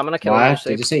 God, I'm gonna kill Why? you.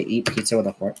 Did you say eat pizza with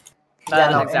a fork?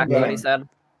 That Yeah, is exactly what he said.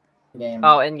 Game.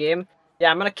 Oh, in game? Yeah,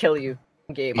 I'm gonna kill you.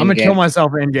 In game. I'm gonna kill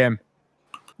myself in game.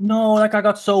 No, that guy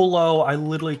got so low. I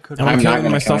literally couldn't. I'm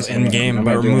killing myself in game,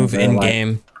 but remove in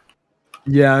game.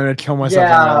 Yeah, I'm gonna kill myself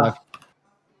in real life.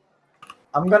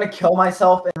 I'm gonna kill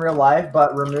myself in real life,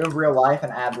 but remove real life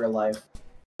and add real life.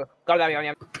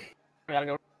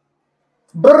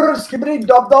 Brr, skibbity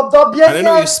dub dub dub. Yes, I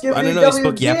didn't know you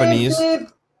spoke Japanese.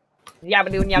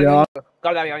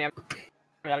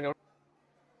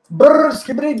 Brr,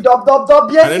 skibbity dub dub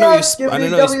dub. Yes, I didn't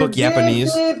know you spoke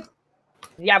Japanese.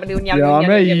 Yeah, I'm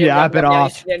gonna yap it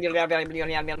off. Yap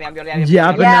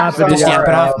it off. Just yap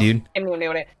it off, dude.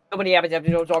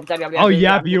 I'll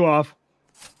yap you off.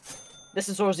 This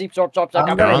is so deep, I'm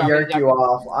gonna yerk you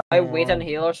off. I wait and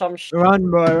heal or some shit. Run,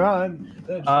 boy, run.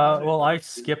 Well, I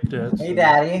skipped it. Hey,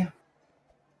 daddy.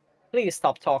 Please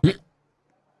stop talking.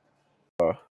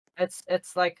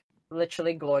 It's like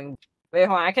literally glowing. Wait,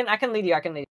 hold on. I can lead you.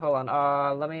 Hold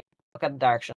on. Let me look at the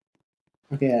direction.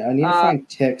 Okay, I need to find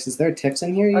ticks. Is there ticks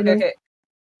in here? Okay.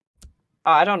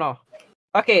 I don't know.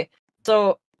 Okay,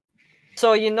 so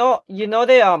you know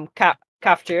the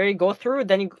cafeteria. You go through,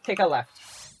 then you take a left.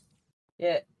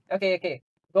 Yeah. Okay.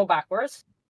 Go backwards.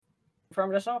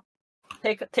 From just now.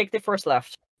 Take the first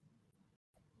left.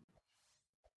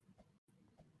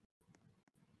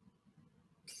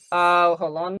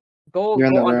 Hold on. Go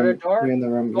under the door. You're in the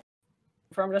room. Go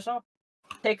from just now.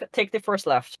 Take the first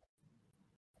left.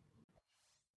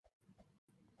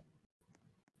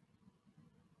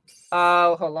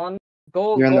 Hold on.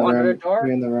 Go under the door.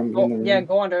 You're in the room. Yeah,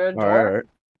 go under the door. Alright.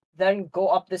 Then go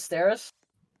up the stairs.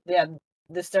 Yeah,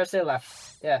 the stairs to the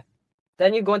left. Yeah.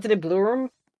 Then you go into the blue room.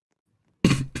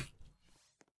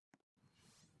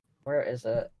 Where is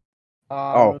it?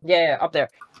 Yeah, up there.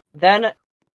 Then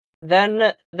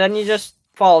you just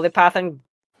follow the path and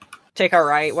take a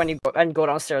right when you go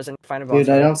downstairs and find a boss. Dude,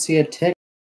 I don't see a tick.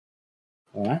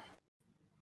 What?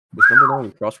 Is number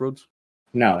 9 Crossroads?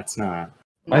 No, it's not.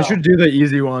 No. I should do the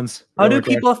easy ones. How do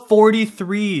people have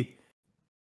 43?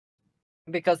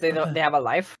 Because they have a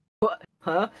life. What?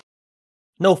 Huh?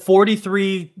 No,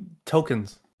 43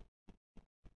 tokens.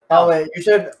 Oh wait, you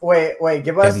should wait.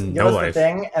 Give us the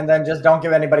thing, and then just don't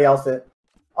give anybody else it.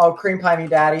 Oh, cream pie me,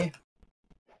 daddy.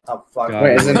 Oh fuck. God.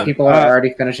 Wait, isn't people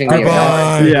already finishing the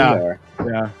account? Yeah.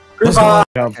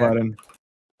 Button.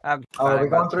 Are we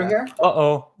going through here?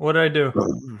 What did I do?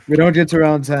 We don't get to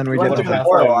round 10. We get to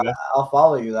round 10. I'll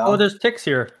follow you though. Oh, there's ticks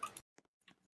here.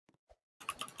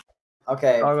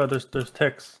 Okay. Oh, there's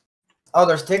ticks. Oh,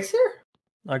 there's ticks here?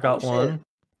 I got one. Shit.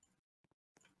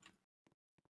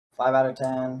 5 out of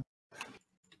 10.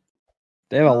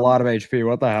 They have a lot of HP.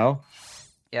 What the hell?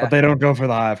 Yeah. But they don't go for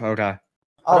the hive. Okay.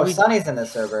 Oh, Sunny's in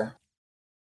this server.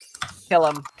 Kill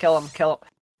him. Kill him?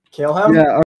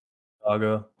 Yeah.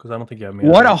 Doggo, because I don't think you have me.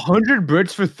 What, 100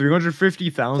 Brits for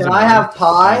 350,000? Can I have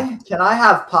pie?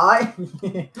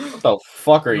 What the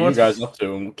fuck are you guys up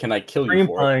to? Can I kill you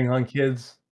for it? Playing on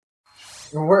kids.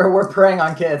 We're preying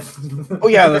on kids. Oh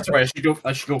yeah, that's right.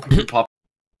 I should go pick pop.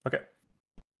 Okay.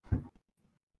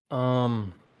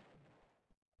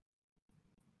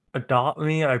 Adopt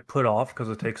Me, I put off because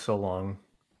it takes so long.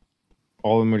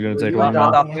 All of them are gonna take you long. adopt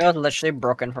Adopt Me was literally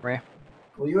broken for me.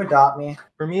 Will you adopt me?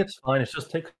 For me, it's fine. It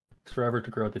just takes forever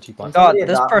to grow the teapot. God, Somebody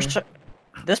adopt me.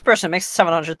 this person makes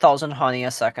 700,000 honey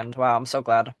a second. Wow, I'm so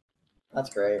glad. That's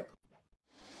great.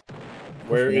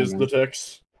 Where is the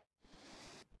text?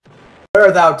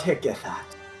 Where thou ticketh at?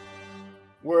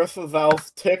 Where's thou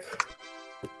tick?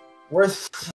 Where's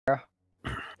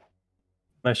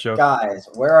Nice joke. guys?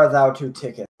 Where are thou two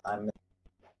tickets?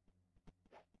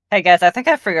 Hey guys, I think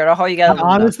I figured out how you get. I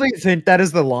honestly think that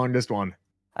is the longest one.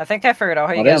 I think I figured out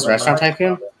how you What get. is Restaurant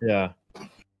Tycoon? Yeah.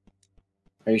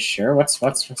 Are you sure? What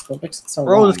makes it so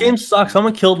Bro, long? this game sucks.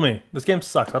 Someone killed me. This game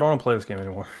sucks. I don't want to play this game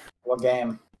anymore. What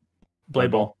game?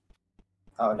 Blade Ball.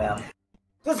 Oh damn.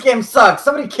 This game sucks.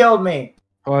 Somebody killed me.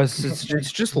 Oh, it's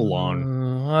just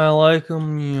long. I like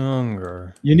them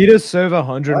younger. You need to serve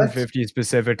 150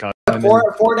 specific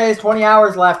customers. 4 days, 20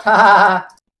 hours left. Ha.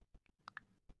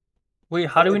 Wait,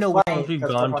 how do we It's know which funny, ones we've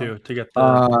 'cause gone they're to get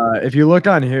the... If you look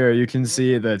on here, you can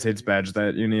see the tits badge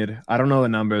that you need. I don't know the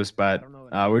numbers, but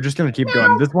we're just gonna keep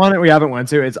going. This one we haven't went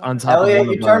to. It's on top Elliot, of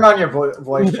one you of turned the- on your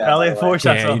voice chat. Elliot, by the way. voice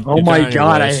chat's up. Oh my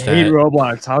god, I hate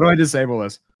Roblox. How do I disable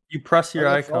this? You press your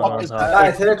icon on top.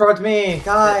 Guys, hit it towards me.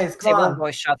 Guys, come Disable on.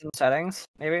 voice chat in settings,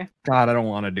 maybe. God, I don't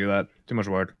want to do that. Too much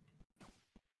work.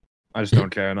 I just don't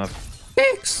care enough.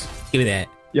 Thanks. Give me that.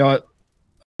 Yo,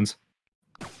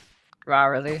 Wow,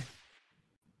 really?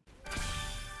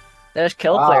 There's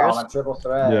kill Wow, players. on a triple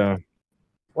threat. yeah.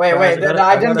 Wait, Guys, wait.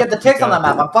 I I didn't gotta get the ticks pick on that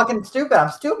up. map. I'm fucking stupid. I'm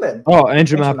stupid. Oh,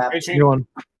 ancient Ancient map. map. New one.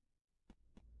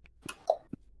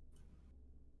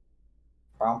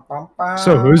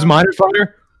 So who's Miner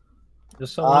Fighter?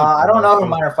 Just I don't know who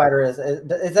Miner Fighter is.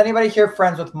 Is anybody here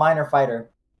friends with Miner Fighter?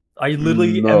 I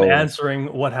literally No. am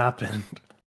answering what happened.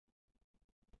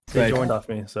 They Like- joined off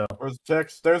me, so... Where's the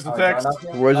text? There's the Oh, text. join up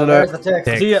here? Where's Oh, it there's at? the tick.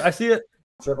 I see it, I see it.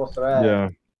 Triple threat. Yeah.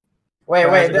 Wait,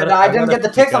 Guys, wait. I I gotta didn't get the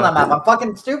pick ticks on that up. map. I'm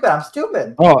fucking stupid. I'm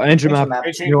stupid. Oh, ancient Ancient map.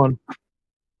 map. New one.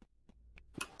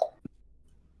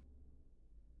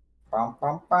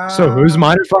 So who's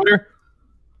Miner Fighter?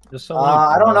 Just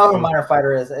I don't know who Miner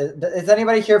Fighter is. Is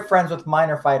anybody here friends with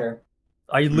Miner Fighter?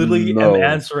 I literally No. am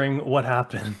answering what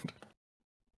happened.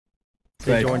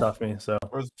 They Like- joined off me, so...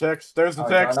 Where's the text? There's the Oh,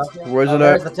 text. join up here? Where's Oh, it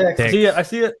there's at? the tick. I see it, I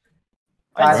see it.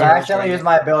 Guys, see I it. accidentally used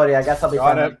my ability. I guess I'll be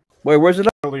Got friendly. it. Wait, where's it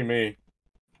at? Really me.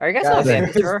 Are you guys Guys, on the same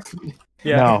who's- server?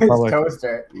 Yeah. No, Who's probably.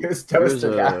 Toaster? Who's Where's,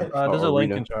 Toaster, guy? There's a link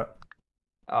Arena. in chat.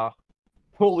 Oh.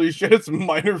 Holy shit! It's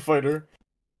Miner Fighter.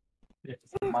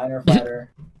 Miner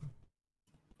Fighter.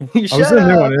 Oh, this is a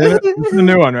new one, isn't it? This is a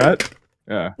new one, right?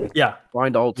 Yeah. Yeah.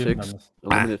 Find all You've ticks. done this.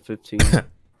 Eliminate 15.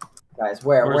 Guys,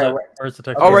 where? Where's the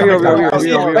text? Oh, right here, Okay, right here, I see right it.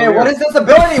 here, Wait, right what here. is this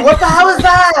ability? What the hell is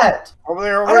that? Over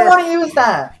there. I Over don't there. want to use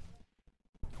that.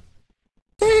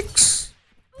 Thanks.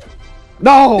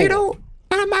 No! You know,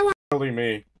 not on my watch. Really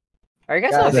me. Are you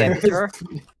guys on the same Guys, server?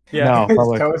 Yeah. No, who's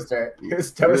probably. Toaster? Who's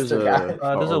Where's, Toaster, guy?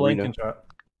 There's a link Arena. in chat.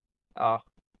 Oh.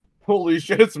 Holy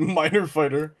shit! It's Miner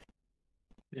Fighter.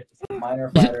 Miner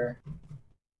Fighter.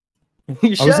 Oh,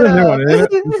 this is a new one,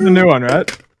 isn't it? This is a new one,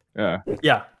 right? Yeah.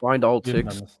 Yeah. Find all You've done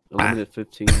ticks. this. Eliminate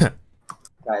 15.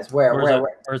 Guys, where?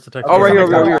 Where's the text? Oh, right here,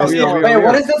 Okay, right here, I right see here, it. right Wait, here.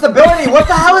 what is this ability? What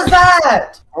the hell is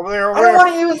that? Over there. Over I don't there.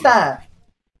 want to use that.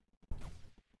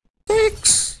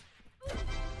 Thanks.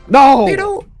 No! You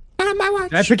know, not on my watch.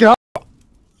 Can I pick it up?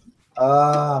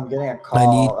 I'm getting a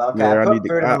call. Okay, Yeah, I put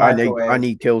food in the microwave. I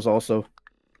need kills also.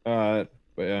 But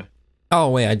yeah. Oh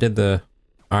wait, I did the.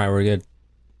 All right, we're good.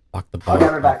 Lock the Okay,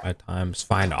 we're back. 5 times.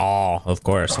 Find all, of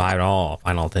course. Find all.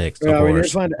 Final takes, of Yeah, we need course.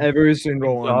 to find every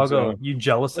single one. Doggo, So. you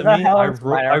jealous of Who the me? hell I, is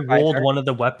I Miner rolled Fighter? one of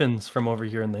the weapons from over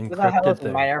here in the Who the hell encrypted is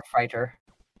thing. Miner Fighter?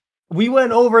 We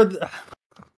went over the...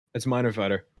 It's Miner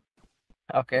Fighter.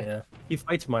 Okay. Yeah. He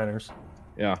fights miners.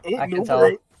 Yeah. Oh, I can no, tell.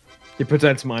 bro. He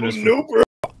protects miners. No, bro.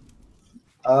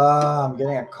 I'm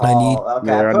getting a call.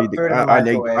 Okay, I put food in the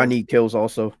microwave. I need kills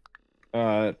also.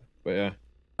 But yeah.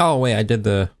 Oh wait, I did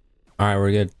the. All right,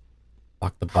 we're good.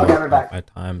 Lock the Okay, we're back. 5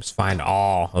 times. Find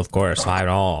all, of course. Find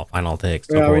all. Final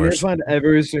takes, of Yeah, we need to course. find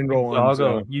every single one.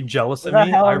 Doggo, So. you jealous of Who the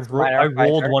me? hell I, is I Miner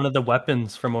rolled Fighter? one of the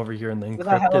weapons from over here in the Who the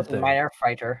hell encrypted is thing. Miner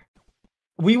Fighter?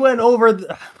 We went over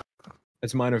the...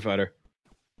 It's Miner Fighter.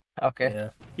 Okay. Yeah.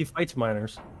 He fights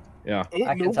miners. Yeah. Oh, I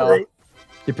can no, tell. bro.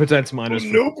 He protects Oh, miners.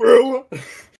 no, bro.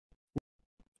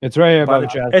 It's right here By by the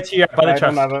the chest. It's here, by the I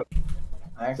don't chest. have it.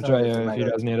 It's right here if he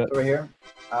does need it. Over here?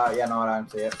 Yeah, no, I don't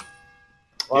see it.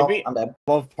 Well, Maybe- I'm dead.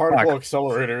 Love particle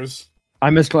accelerators. I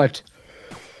misclicked.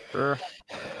 Sure.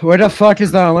 Where the fuck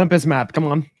is the Olympus map? Come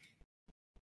on.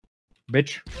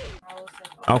 Bitch.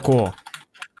 Oh, cool.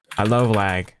 I love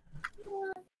lag.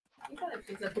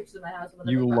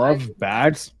 You love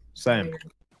bags? Same.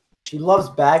 He loves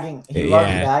bagging. He loves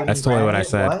bagging. That's totally what I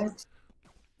said. What?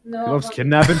 He loves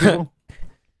kidnapping people?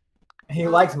 He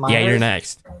likes minors. Yeah, you're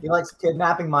next. He likes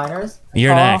kidnapping minors.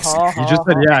 You're next. He just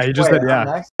said yeah. He just said yeah.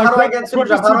 Next. How do I get super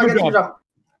jump? How do I get super jump?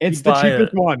 It's the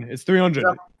cheapest one. It's 300.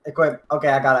 Equip. Okay,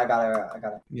 I got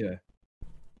it. Yeah.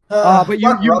 But you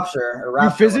rupture, or you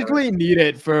rapture, physically need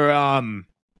it for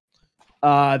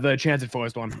the Enchanted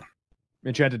Forest one.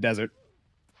 Enchanted Desert.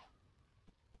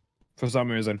 For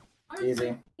some reason.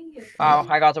 Easy. Oh,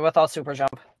 I got it without super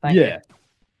jump. Thank you.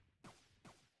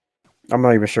 I'm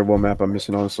not even sure what map I'm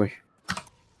missing, honestly.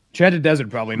 Enchanted Desert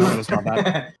probably not gonna stop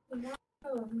that.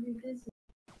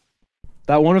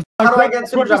 That one of How do I get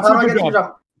super jump? How do I get super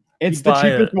jump? It's the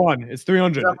cheapest one. It's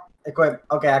 300. Equip.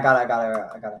 Okay, I got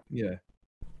it. Yeah.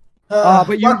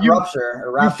 But you rupture, or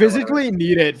you rapture, physically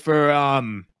need it for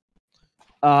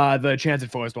the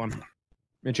Enchanted Forest one.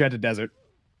 Enchanted Desert.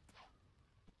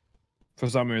 For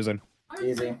some reason.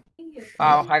 Easy.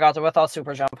 Oh, I got it without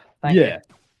super jump. Thank you.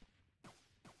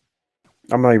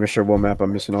 I'm not even sure what map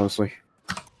I'm missing, honestly.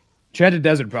 Enchanted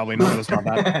Desert probably not gonna stop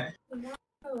that.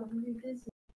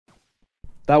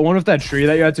 That one with that tree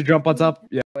that you had to jump on top?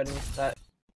 Yeah.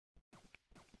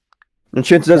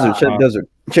 Enchanted Desert, Enchanted Desert.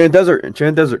 Enchanted Desert,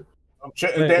 Enchanted Desert.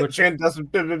 Enchanted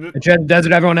Desert. Enchanted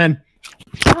Desert, everyone in.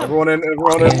 Everyone in.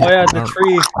 Oh yeah,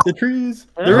 the trees.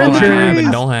 They're in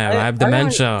trees. I have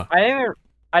dementia.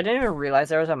 I didn't even realize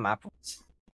there was a map.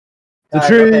 The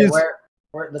trees.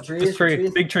 Where the trees?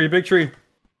 Big tree.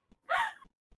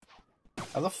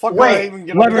 How the fuck do I even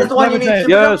get up this there? one you need super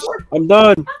Yes, jump I'm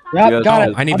done. Yep, Yes, got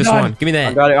it. I need I'm this done. one. Give me I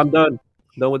that. got it. I'm done.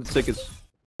 Done with the tickets.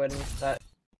 That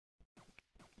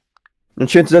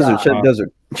Enchanted Desert, Enchanted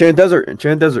Desert. Enchanted Desert,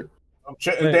 Enchanted Desert.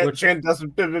 Enchanted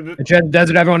Desert. Enchanted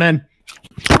Desert, everyone in.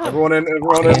 Everyone in.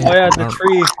 Oh yeah,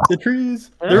 the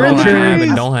trees. They're in I have trees.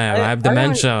 and don't have. I have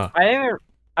dementia.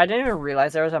 I didn't even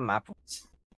realize there was a map.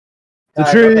 The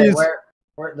trees.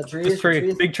 Where the trees?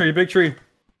 Big tree.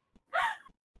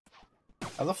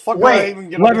 How the fuck do I even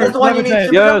get up there? This one you need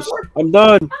super Yes, jump I'm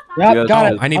done. Yep, Yes,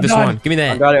 got it. I need I'm this done. one. Give me I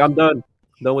that. got it. I'm done.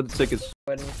 Done with the tickets.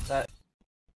 That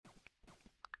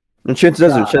Enchanted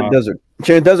Desert, Enchanted Desert.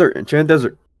 Enchanted Desert, Enchanted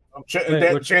Desert. Enchanted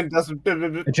Desert.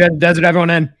 Enchanted Desert, everyone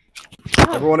in.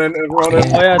 Everyone in.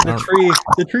 Oh yeah,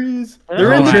 the trees.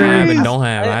 They're in I have and trees. don't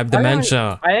have. I have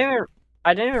dementia. I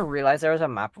didn't even realize there was a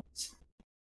map.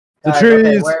 The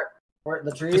trees. Where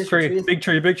the trees? Big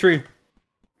tree.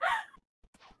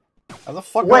 How the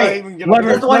fuck do I even get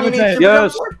up there? This one you need super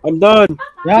Yes, jump I'm done.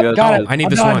 Yep, Yes, got it. I need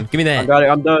I'm this done. one. Give me I that. got it.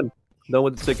 I'm done. Done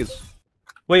with the tickets.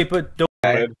 Wait, but don't.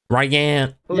 Right,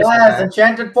 yeah. Yes,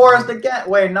 Enchanted Forest again.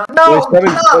 Wait, no. Wait,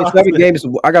 7 games.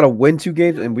 I gotta win 2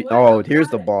 games, and we. Oh, here's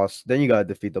the boss. Then you gotta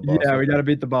defeat the boss. Yeah, we gotta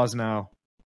beat the boss now.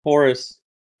 Horace.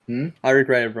 I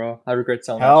regret it, bro. I regret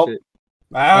selling Help. that shit.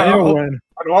 I need to win.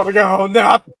 I don't want to go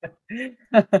now.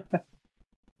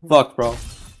 Fuck, bro.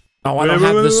 Oh, I don't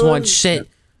have this one. Shit.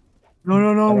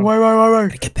 No.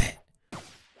 Wait. Get that.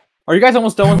 Are you guys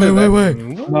almost done with it? Wait.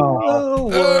 No.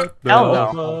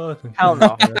 Hell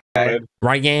no.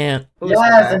 Right, yeah.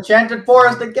 Yes, Enchanted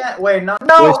Forest again. Wait, no.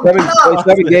 Wait,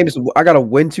 7 games. I gotta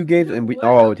win 2 games, and we.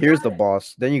 Oh, here's the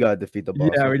boss. Then you gotta defeat the boss.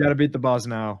 Yeah, we gotta beat the boss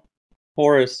now.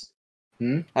 Horace.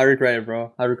 I regret it,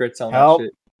 bro. I regret selling Help. that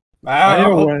shit. I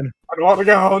need to win. I don't want to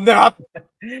go now.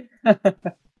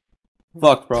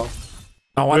 Fuck, bro.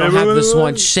 Oh, I don't have this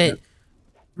one. Shit.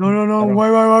 No.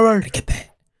 Wait. Get that.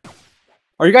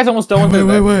 Are you guys almost done with it?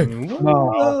 Wait.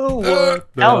 No.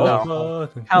 Hell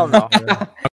no.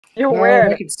 You're No,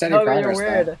 weird. making steady No, progress, you're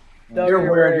weird. No, You're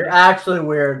weird. You're actually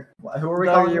weird. Who are we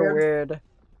No, calling you're weird? weird.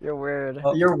 You're weird.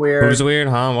 You're weird. Who's weird,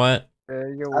 huh? What?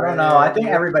 You're weird. I don't know. I think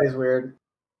everybody's weird.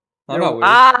 I'm not weird.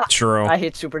 Ah! True. I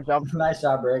hate super jump. Nice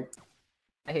job, Rick.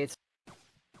 I hate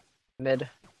mid.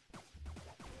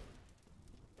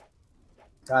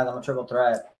 Guys, I'm a triple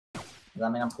threat. Does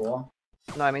that mean I'm cool?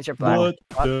 No, it means you're black. What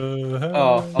the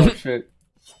hell? Oh shit.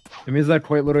 It means that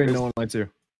quite literally no one likes you.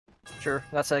 Sure,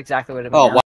 that's exactly what it means. Oh,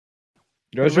 wow.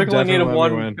 You guys should Rick only need a definitely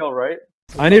let me 1 win. kill, right?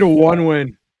 I need a 1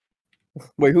 win.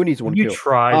 Wait, who needs 1 You kill?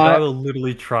 tried. I will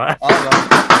literally try. Guys,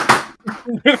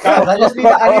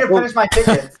 I need to finish my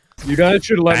tickets. You guys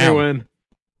should let me Damn. win.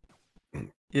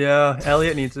 Yeah,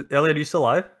 Elliot needs it. Elliot, are you still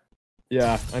alive?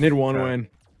 Yeah, I need 1 win.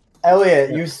 Elliot,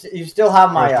 you still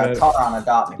have my Okay. car on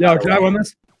adopt me. Yo, by the can I way. win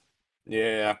this?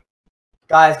 Yeah.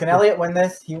 Guys, can Elliot win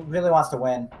this? He really wants to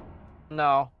win.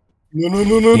 No. No.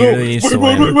 He really needs to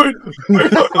win. Wait.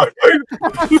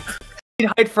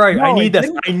 Height Fry. No, I need this.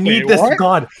 didn't- I need Wait, this. what?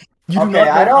 God. You do Okay, not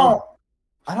I know-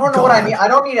 don't know what I need. I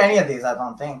don't need any of these. I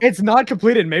don't think. It's not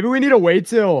completed. Maybe we need to wait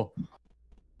till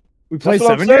we play That's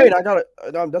what I'm 7 saying. games? I gotta.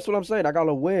 That's what I'm saying. I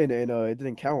gotta win, and it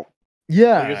didn't count.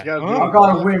 Yeah. You just gotta do Huh? I'm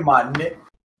gonna win my nick.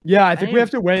 Yeah, I think we have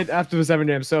to wait after the 7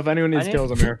 games. So if anyone needs I need-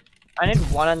 kills, I'm here. I need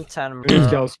 1 in 10. Who needs bro.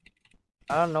 kills?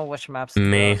 I don't know which maps. to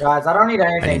Me. do. Guys, I don't need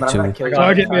anything, need but I'm gonna two. kill you.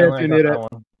 Target me if Finally, you I got need that it.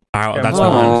 one. Alright, Okay, that's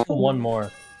I'm one. just one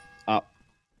more.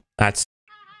 That's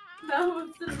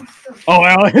Oh,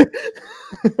 Alec.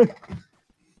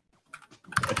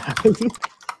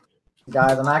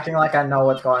 Guys, I'm acting like I know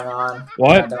what's going on.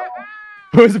 What? I don't.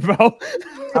 Who's it, bro?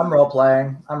 I'm role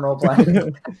playing. I'm role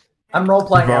playing. I'm role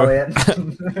playing, Bro. Elliot.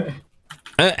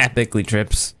 epically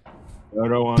trips.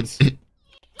 Photo once.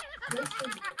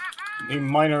 The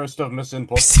minor stuff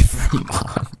misinput.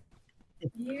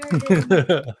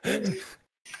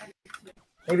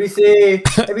 ABC,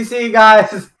 ABC,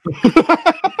 guys.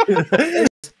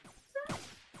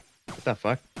 What the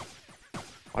fuck?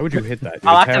 Why would you hit that?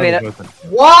 I'll activate it.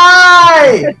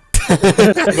 Why?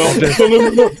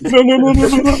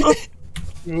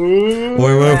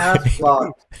 Wait.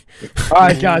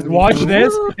 Alright, guys, watch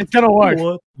this. It's gonna work.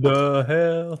 What the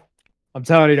hell? I'm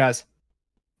telling you guys.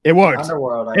 It worked.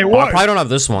 Underworld. I It guess. Well, I worked. probably don't have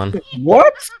this one.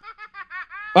 What?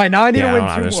 Alright, now I need Yeah, I to don't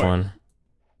have win this 2 more. one.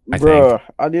 I Bruh,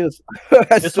 I need to.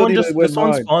 I This still one need just to win this one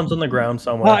mine. spawns on the ground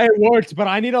somewhere. It worked, but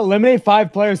I need to eliminate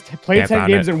 5 players, play Yeah, 10 found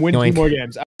games, it. and win 2 Yoink. more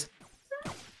games. What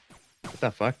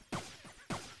the fuck?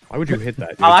 Why would you hit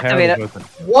that? I'll You're a activate terrible it.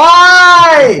 person.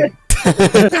 Why?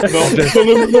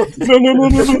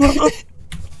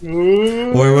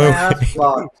 Wait.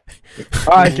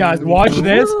 Alright, guys, watch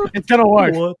this. It's gonna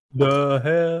work. What the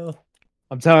hell?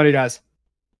 I'm telling you guys.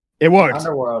 It worked.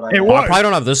 Underworld. I It guess. Well, I worked. probably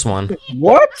don't have this one.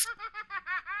 What?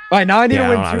 Alright, now I need Yeah, I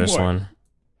to don't win have 2 this more. one.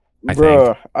 I think.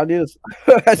 Bruh, I need to.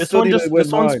 I This still one need just to win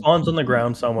this one mine. spawns on the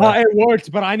ground somewhere. It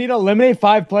worked, but I need to eliminate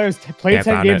 5 players, play Yeah,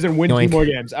 10 found games, it. and win 2 Yoink. more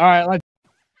games. Alright, let's.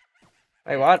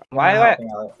 Wait, what? Why do I? Right,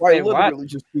 Wait, what? literally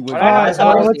just do win Why do I mine. have this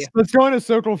ability? Let's go into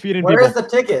circle feeding Where people. is the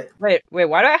ticket, Wait,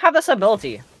 why do I have this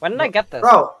ability? When did I get this?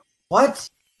 bro? What?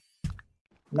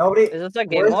 Nobody. Is this a game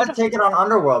Where's mode? the ticket on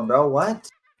Underworld, bro? What?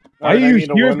 Why are Alright, I you need to here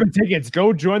win. for tickets? Go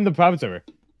join the private server.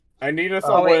 I need us Oh,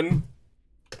 a wait. win.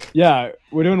 Yeah,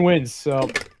 we're doing wins, so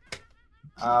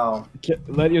Oh.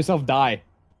 let yourself die.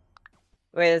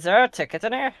 Wait, is there a ticket in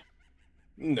here?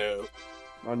 No.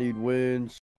 I need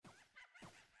wins.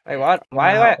 Wait, what?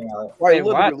 Why do I? Right, Wait,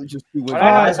 what? literally just do win Why do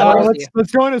I have mine. this ability?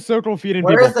 Let's go into circle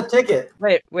feeding Where people. is the ticket,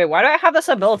 Wait, why do I have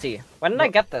this ability? When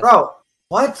did I get this? bro?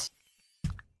 What?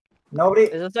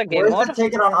 Nobody. Is this a game Where's mode? the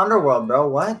ticket on Underworld,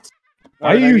 bro? What?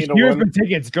 Why are Alright, I you need a here win. for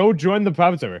tickets? Go join the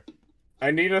private server.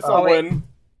 I need us Oh, a wait. win.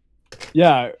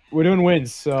 Yeah, we're doing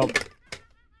wins, so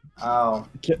Oh.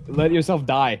 let yourself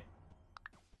die.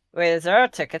 Wait, is there a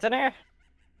ticket in here?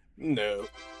 No.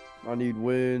 I need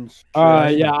wins.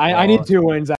 Yeah, I need 2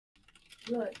 wins.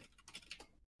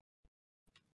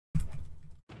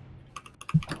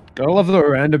 Gotta love the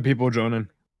random people joining.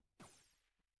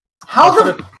 How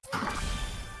the?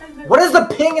 What is the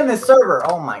ping in this server?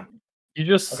 Oh my. You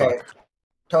just Okay.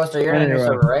 Toaster, you're in your Anyway.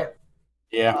 server, right?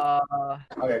 Yeah,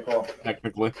 Okay, cool.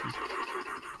 technically.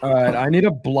 Alright, I need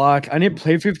to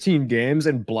play 15 games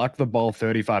and block the ball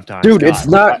 35 times. Dude, God. it's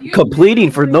not completing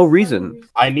for no reason.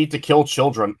 I need to kill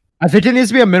children. I think it needs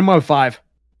to be a minimum of 5.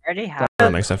 I already have.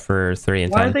 Except for 3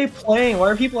 and Why 10. are they playing? Why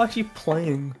are people actually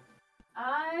playing?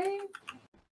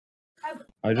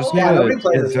 I just Yeah, nobody need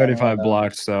plays to this hit 35 game,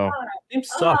 blocks, so. Game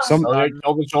sucks. Some,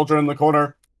 Kill the children in the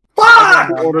corner.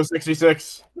 Fuck! Order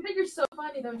 66. You think you're so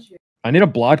funny, don't you? I need to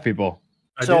block people.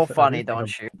 So funny, don't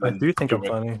you? I do think I'm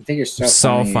funny. I think you're so,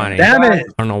 So funny. Damn it!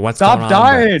 I don't know what's Stop going on, but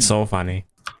dying! it's so funny.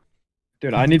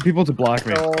 Dude, I need people to block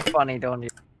me. So funny, don't you?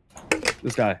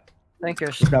 This guy. I think you're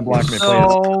This guy block me, please.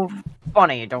 so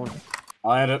funny, don't you?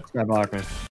 I had it. This guy block me.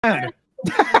 I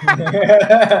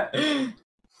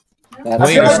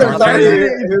Wait, feel like Star there's somebody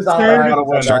Crater? who's on I the gotta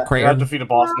win. Star I Crater? gotta defeat a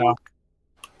boss now.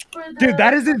 Dude,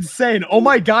 that is insane. Oh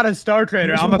my god, a Star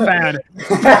Trader. I'm a fan.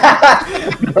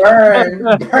 Burn,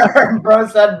 burn, bro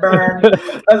said burn.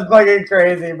 That's fucking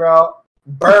crazy, bro.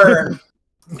 Burn.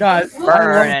 Guys,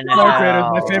 Burn in Star Trader.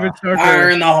 hell. My favorite Star Fire Trader.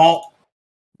 in the hole.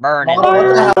 Burn it. Oh,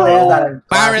 what the hell is that?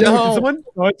 Fire in the Can hole! someone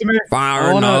throw it to me?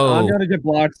 Fire I'm no! gonna get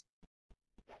blocked.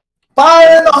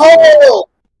 Fire in the hole!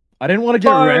 I didn't want to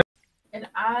get red. And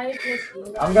I just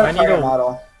I'm gonna I need fire a-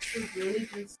 model. really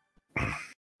just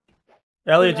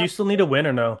Elliot, do you still need a win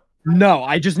or no? No,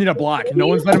 I just need a block. No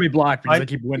one's letting me block because I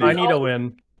keep winning. I need a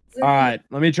win. Alright,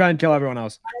 let me try and kill everyone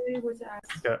else. I were to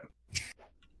ask Okay.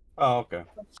 Oh, okay. a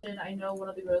question, I know one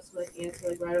of the girls would like answer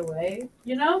like right away.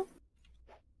 You know?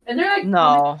 And they're like,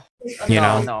 No. You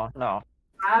no, know? no,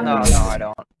 I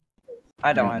don't.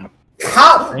 I don't.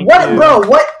 How? Thank What, you. bro?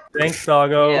 What? Thanks,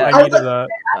 Doggo. Yeah. I needed that.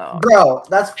 No. Bro,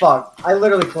 that's fucked. I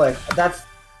literally clicked. That's.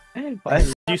 What?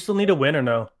 Do you still need a win or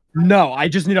no? No, I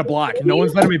just need a block. No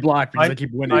one's letting me block because I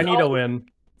keep winning. I need a win.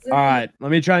 All right,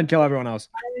 let me try and kill everyone else.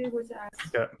 I were to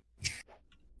ask Yeah.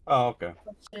 Oh, okay. a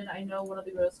question, I know one of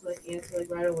the girls would like answer like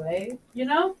right away, you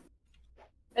know?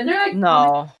 And they're like,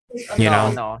 No. You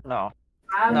know? No,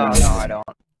 I don't.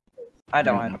 I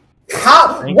don't.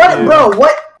 How? Thank What, you. bro?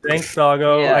 What? Thanks,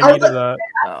 Doggo. Yeah. I needed that.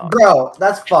 No. Bro,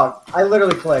 that's fucked. I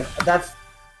literally clicked. That's.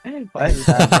 What is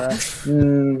that,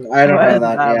 bro? I don't What know is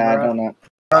that. that, Yeah, I bro? don't know.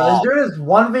 Bro, this dude is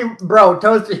 1v. Bro,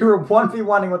 Toast, you were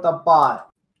 1v1ing with a bot.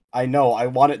 I know. I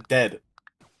want it dead.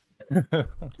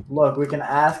 Look, we can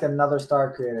ask another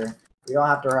star creator. We don't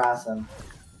have to harass him.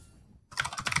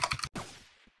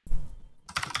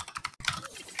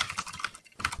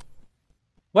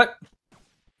 What?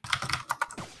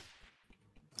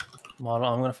 Model,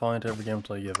 I'm gonna fall into every game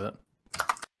until you give it.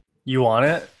 You want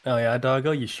it? Oh yeah,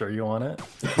 Doggo. You sure you want it?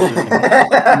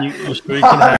 You sure you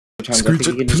can have? Screech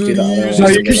it, please. No,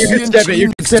 you can skip it. You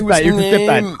can skip that. You can skip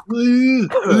that.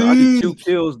 I get 2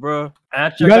 kills, bro.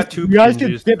 Actually, You I guys, got 2 you guys can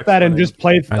PNGs skip that and just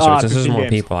play. Alright, so since there's 15 more games.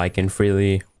 people, I can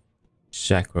freely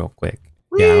check real quick.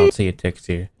 Yeah, I don't see a text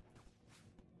here.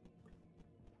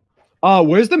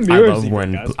 Where's the I mirrors?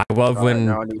 love when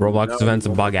now I need to Roblox know. events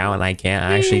bug out and I can't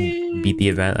actually beat the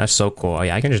event. That's so cool. Oh,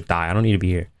 yeah, I can just die. I don't need to be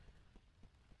here.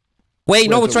 Wait,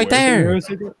 no, it's right there.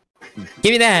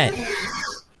 Give me that.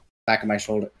 Back of my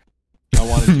shoulder. I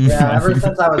wanted to. Yeah, ever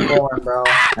since I was born, bro.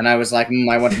 And I was like,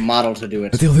 I want model to do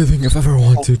it. The only thing I've ever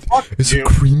wanted is a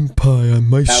cream pie on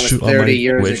my That was shoulder. 30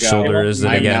 years which ago. shoulder is it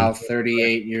I'm again? now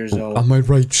 38 years old. On my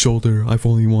right shoulder, I've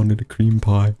only wanted a cream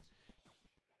pie.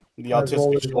 The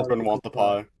autistic children want the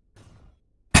pie.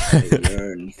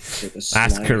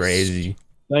 That's crazy.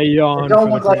 They yawn. It don't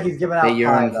look like he's giving out They pie,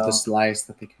 yearn for though. the slice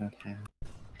that they can't have.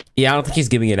 Yeah, I don't think he's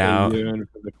giving it out. Yearn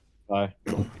for the pie.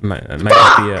 Might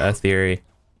just be a theory.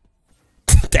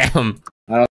 Damn.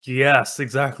 Yes,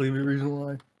 exactly the reason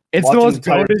why. It's Watch the an most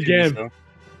entire goated TV game. show.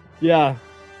 Yeah.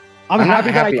 I'm not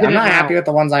happy that I get I'm it not now. happy with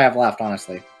the ones I have left,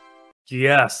 honestly.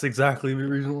 Yes, exactly the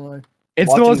reason why. It's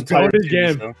Watch the an most entire goated TV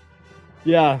game. show.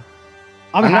 Yeah.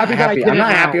 I'm not happy that I get I'm it not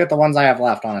now. happy with the ones I have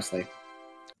left, honestly.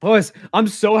 Lois, I'm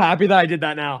so happy that I did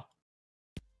that now.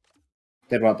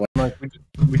 Did what? Blake? Like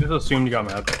we just assumed you got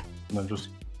mad, and then just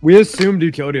We assumed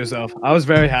you killed yourself. I was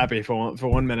very happy for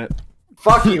 1 minute.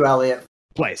 Fuck you, Elliot.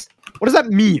 Place. What does that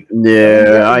mean?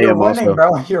 Yeah, I You're am winning, also.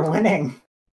 bro. You're winning.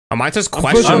 Oh, mine says I'm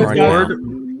question pushing mark forward.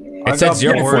 now. It said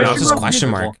 0 before, now it says question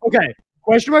mark. Okay.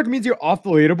 Question mark means you're off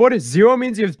the leaderboard. 0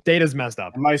 means your data's messed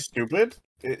up. Am I stupid?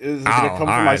 Is it Oh, gonna come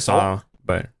from alright, myself? so,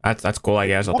 but that's cool, I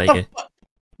guess. I'll What take the it.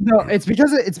 No, it's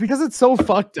because it's so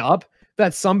fucked up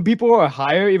that some people are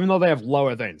higher even though they have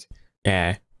lower things.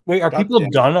 Yeah. wait. Are God people damn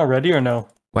it. done already or no?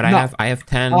 What No. I have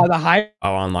 10. The highest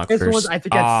Oh, unlock ones first. I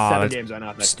think that's 7 that's games right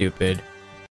now. stupid.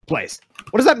 Place.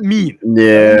 What does that mean?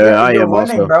 Yeah, I You're am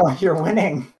winning, also. bro. You're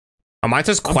winning. Oh, mine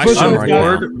says I'm question pushing mark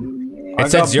now. forward. It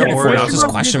said 0 before, now it says Question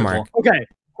question mark. Okay.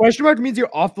 Question mark means you're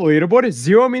off the leaderboard.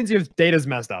 0 means your data's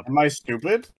messed up. Am I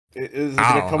stupid? Is it Oh, gonna come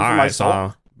from alright,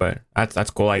 myself? so, but that's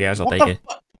cool, I guess. I'll What take the it.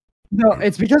 No, it's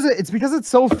because it's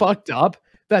so fucked up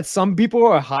that some people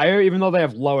are higher even though they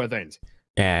have lower things.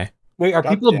 Yeah. Wait, are God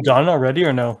people damn it. done already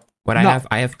or no? What No.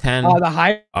 I have 10. The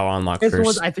highest Oh, unlock ones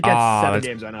first. I think that's 7 that's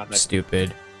games right now.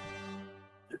 stupid.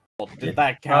 Did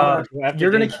that count? Do I have to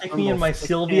You're gonna gain kick me in my thermal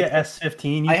Sylvia cancer?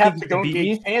 S15. You I have think to you go could beat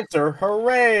engage me? cancer.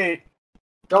 Hooray!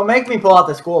 Don't make me pull out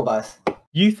the school bus.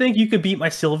 You think you could beat my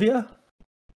Sylvia?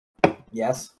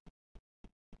 Yes.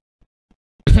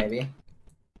 Maybe.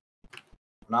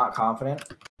 Not confident.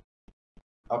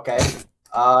 Okay.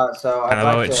 So I I'd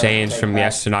don't know like it to changed take from that.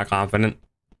 yes to not confident.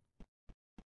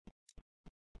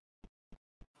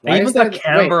 Why even is got there-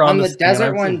 camber wait, on the the scan, desert I'm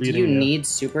still one, do you beating you. need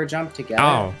super jump to get it?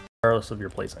 Oh. Regardless of your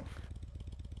placing.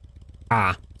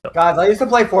 Ah. Guys, I used to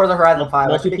play Forza Horizon 5.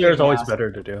 I should be Multiplayer is kicking always ass.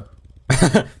 better to do.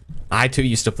 I too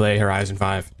used to play Horizon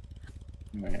 5.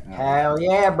 Hell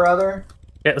yeah, brother.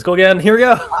 Yeah, let's go again. Here we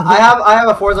go. I have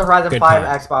a Forza Horizon Good 5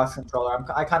 path. Xbox controller.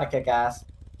 I kind of kick ass.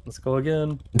 Let's go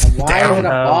again. Why is it a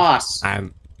boss?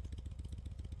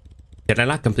 Did I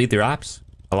not complete the ops?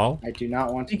 Hello? I do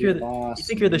not want to You be think a you're boss. You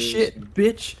think you're the shit,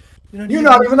 bitch? You're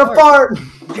not even a fart.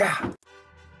 Yeah.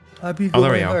 I beat Oh, there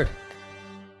we really go. hard.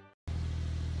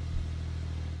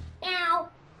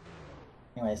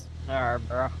 Anyways. Alright,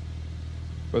 bro.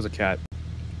 Where's a cat?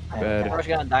 Bed. We're just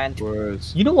gonna die in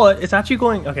Words. You know what? It's actually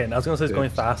going. Okay, I was gonna say it's going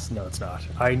fast. No, it's not.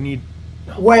 I need.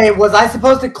 Wait, was I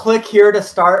supposed to click here to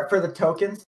start for the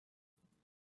tokens?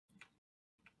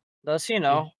 Does he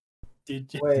know?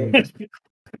 Did you? Wait.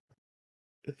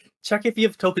 Check if you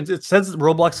have tokens. It says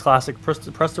Roblox Classic. Press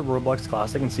the Roblox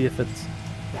Classic and see if it's.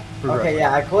 Okay,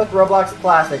 yeah, I click Roblox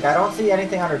Classic. I don't see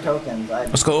anything under tokens.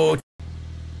 Let's go.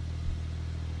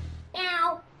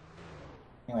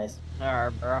 Anyways.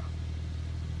 Alright, bro.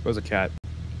 Where's a cat?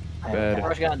 Bed.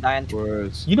 Bro's gonna die in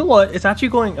Where's... You know what? It's actually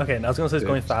going. Okay, I was gonna say it's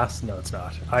going fast. No, it's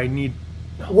not. I need.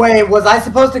 Wait, was I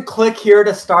supposed to click here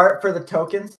to start for the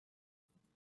tokens?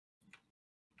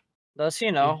 Does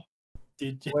he know?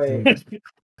 Did you? Wait.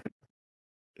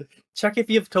 Check if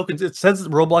you have tokens. It says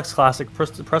Roblox Classic.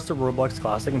 Press the Roblox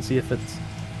Classic and see if it's.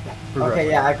 Okay,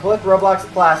 yeah, I click Roblox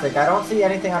Classic. I don't see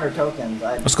anything under tokens.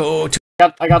 Let's go.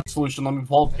 I got the solution. Let me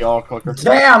pull up the auto clicker.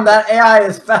 Damn, that AI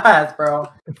is fast, bro.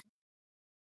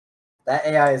 That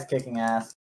AI is kicking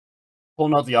ass.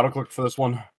 Pulling out the auto clicker for this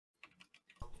one.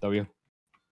 W.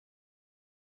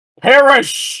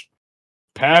 Perish!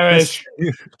 Perish!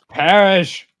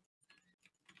 Perish!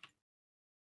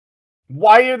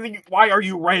 Why are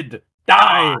you red?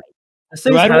 Die! This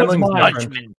thing's Red one's handling mine.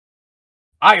 different.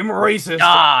 I am racist.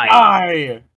 Die!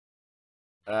 I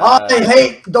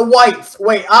hate the whites.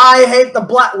 Wait, I hate the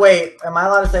black. Wait, am I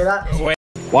allowed to say that? Wait.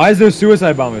 Why is there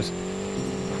suicide bombers?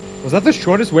 Was that the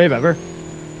shortest wave ever?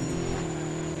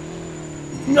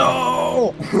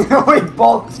 No! We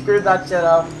both screwed that shit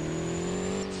up.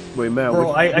 Wait, man.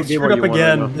 Bro, I what game screwed are up you on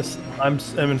again. right now?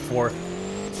 I'm in fourth.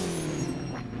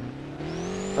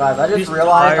 Guys, I just These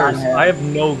realized I'm tires, hit. I have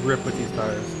no grip with these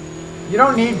tires. You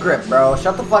don't need grip, bro.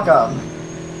 Shut the fuck up.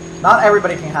 Not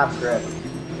everybody can have grip.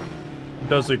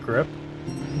 Does it grip?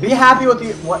 Be happy with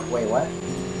you. What? Wait, what?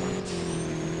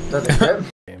 Does it grip?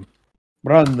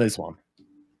 Run this one.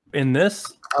 In this,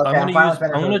 Okay, I'm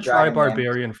gonna try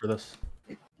Barbarian for this.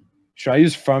 Should I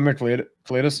use Farmer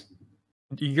Cletus?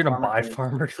 You're gonna buy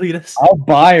Farmer Cletus? I'll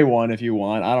buy one if you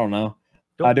want. I don't know.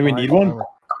 Do we buy need one? Farmer-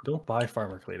 Don't buy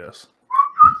Farmer Cletus.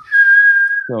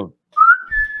 So,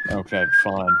 okay,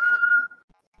 fine.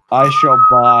 I shall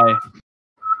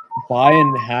buy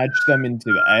and hatch them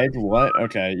into the egg. What?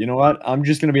 Okay, you know what? I'm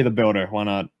just gonna be the builder. Why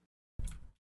not?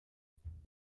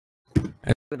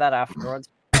 Do that afterwards.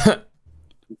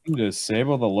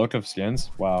 Disable the look of skins.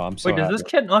 Wow, I'm so. Wait, does this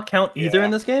kit not count either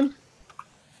in this game?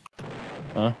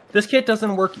 Huh? This kit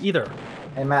doesn't work either.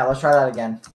 Hey Matt, let's try that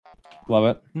again. Love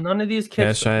it. None of these kits Yeah,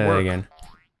 let's try that work. again.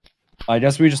 I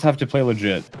guess we just have to play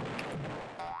legit.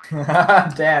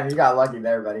 Damn, you got lucky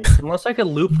there, buddy. Unless I could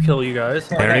loop kill you guys.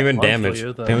 They don't even Monster damage.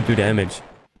 you, They then- don't do damage.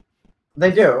 They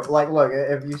do. Like, look,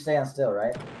 if you stand still,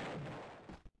 right?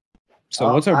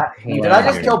 So what's our? Did I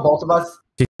just kill both of us?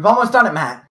 We've almost done it,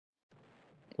 Matt.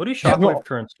 What do shockwave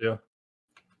currents do?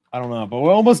 I don't know, but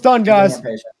we're almost done, guys.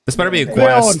 This better be a Build.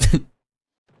 quest.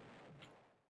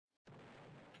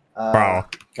 Bro,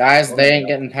 Guys, they ain't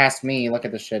getting past me. Look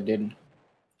at this shit, dude.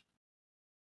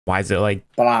 why is it like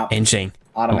Blop. inching?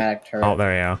 Automatic turret. Oh,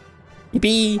 there you go.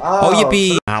 Yippee! Oh, Oh,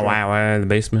 yippee! Oh, wow, we're in the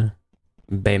basement.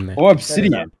 Basement. Or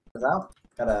obsidian.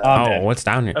 Oh, what's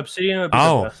down here? Obsidian would be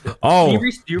Oh, the best. Yeah. oh, You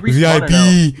respawn it out.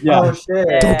 VIP. Yeah. Oh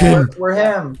shit. Token. We're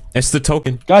him. It's the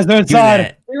token. Guys, they're Give me inside.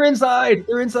 that. They're inside.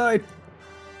 They're inside.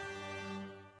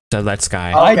 So let's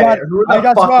guy. I got- who the I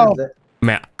got fuck 12. is it?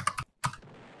 Man.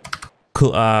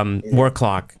 Cool. War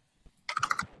clock.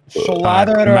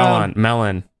 Slather it around.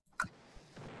 Melon.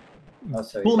 Oh,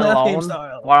 so Cool he's- math game Alone.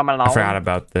 style. Watermelon. I forgot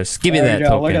about this. Give me There that you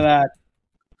go, token. Look at that.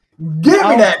 Give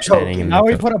me that Standing token. in Now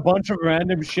the we put a bunch of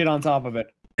random shit on top of it.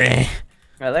 Eh.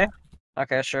 Really?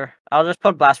 Okay, sure. I'll just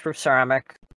put blastproof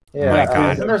ceramic. Oh my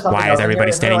god. Isn't there something Why else is in everybody here?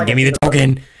 Isn't there standing? like Give a me the secret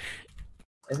token. book?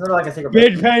 Isn't there like a secret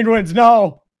Big book? penguins,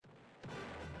 no.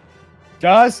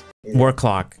 Guys, War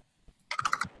clock.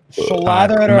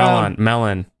 slather it around.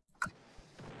 Melon.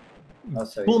 Oh,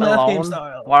 so Cool he's- math game Alone.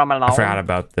 style. Watermelon. I forgot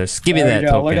about this. Give me There that you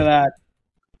go, token. Look at that.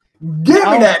 Give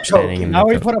me that Standing token. in Now the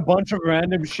we token. put a bunch of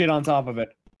random shit on top of it.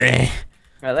 Eh.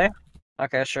 Really?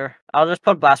 Okay, sure. I'll just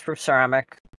put blastproof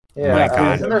ceramic. Oh my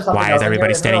god. Isn't there something Why else is in here?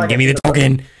 everybody Isn't there standing? like a Give me the secret book?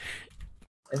 token.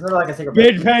 Isn't there like a secret book?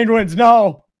 Big penguins,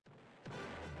 no.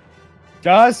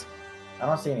 Guys, I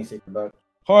don't see any secret book.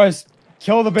 Horace,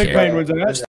 kill the big Okay. penguins,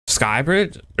 alright?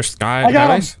 Skybridge? Or Sky? I got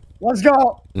him. Guys? Let's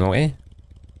go. No way.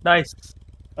 Nice.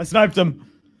 I sniped him.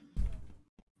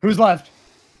 Who's left?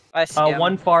 I see him.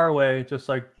 One far away, just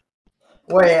like.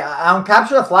 Wait, I'm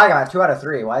capture the flag. I'm at 2 out of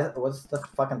 3. What's the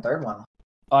fucking third one?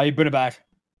 You put it back.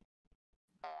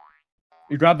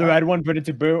 You grab the red one, put it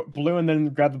to blue, and then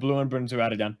grab the blue one, put it to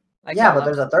red again. Yeah, but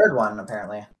there's a third one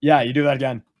apparently. Yeah, you do that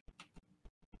again.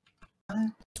 Oh,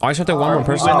 I just have to one more We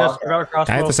person. win this. okay. We got a I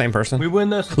crossbow. have the same person. We win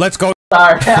this. Let's go.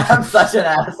 Sorry, I'm such an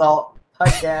asshole. I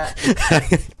can't.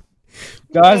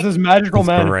 Guys, this magical That's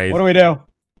man. great. What do we do?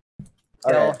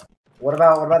 Okay. What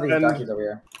about these duckies over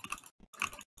here?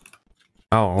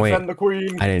 Oh wait, Defend the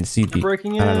queen. I didn't see the.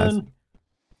 Breaking I don't know. in.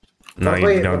 No,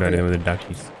 Wait, you don't wait. do it with the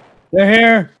duckies. They're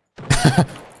here.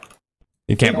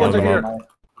 You can't blow them here. up.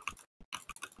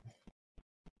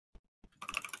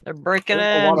 They're breaking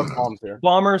There's a lot in. of bombs here.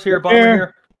 Bomber's here. Bomber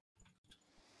here.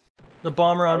 The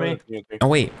bomber on me. Oh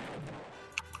wait.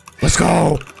 Let's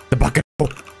go. The bucket.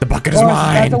 The bucket is Oh,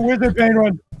 mine. that's a wizard pain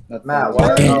run. Matt,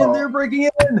 what? They're breaking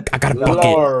in. I got a bucket.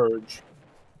 Large.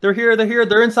 They're here. They're here.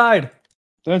 They're inside.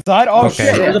 They're inside. Oh Okay.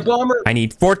 shit! There's a bomber. I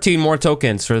need 14 more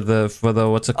tokens for the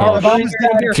what's it Oh, called? the bomber's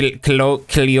here.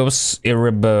 Klios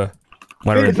Iriba.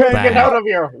 Whatever. Get that. out of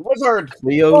here, wizard!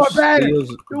 Leos, bad.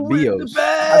 Leos, Bios.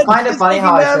 I find it funny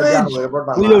how I said down the leaderboard,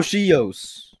 but Cleo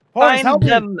Shios. Find help me.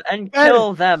 them and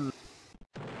kill them.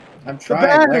 I'm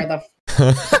trying. Where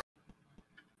the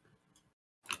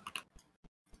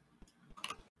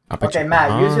okay,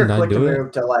 Matt, use your Did I click to do it?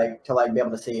 move to be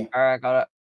able to see. Alright, got it.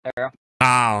 There we go.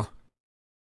 Ow.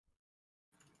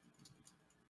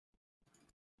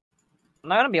 I'm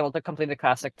not gonna be able to complete the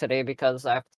classic today because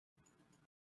I have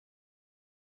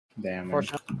damn.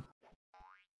 fortunately.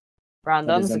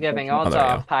 Brandon's That is giving unfortunate. out Oh,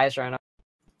 there you go. pies right now.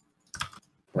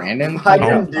 Brandon? I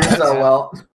didn't do so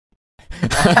well.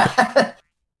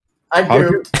 I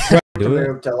goofed to Do it.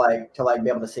 move to be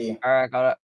able to see. Alright,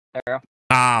 got it. There we go.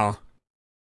 Ow.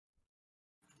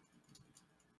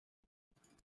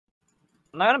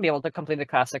 I'm not gonna be able to complete the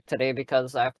classic today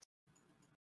because I have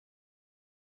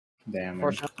Damn.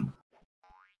 fortunately.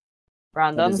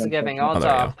 Brandon's That is giving unfortunate.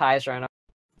 out Oh, there you go. pies right now.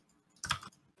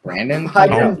 Brandon? I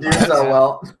didn't do so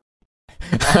well.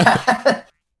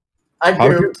 I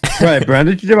goofed. Right,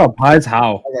 Brandon, did you about pies?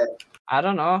 How? Okay, I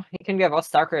don't know. He can give us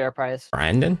Star Creator prize.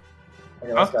 Brandon?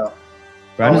 okay, let's go.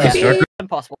 Brandon's Oh, a yeah. circle.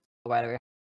 Impossible, by the way.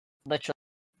 Literally.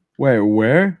 Wait,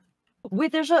 where?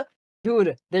 Wait, there's a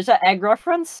egg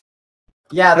reference.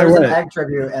 Yeah, there's an wait. egg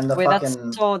tribute and the Wait,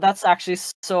 fucking. that's actually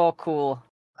so cool.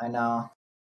 I know.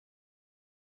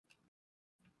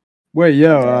 Wait,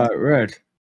 yo, Red.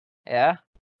 Yeah,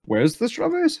 Where's the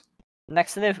strawberries?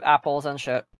 next to the apples and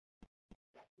shit.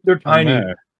 They're tiny.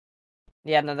 There.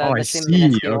 Yeah, no, Oh, I they seem see.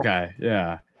 minuscule. Okay,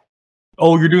 yeah.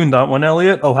 Oh, you're doing that one,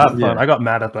 Elliot? Oh, have fun. Yeah. I got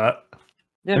mad at that.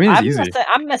 Dude, I mean, it's easy.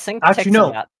 I'm missing Actually, ticks no.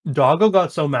 in that. Doggo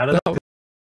got so mad at that.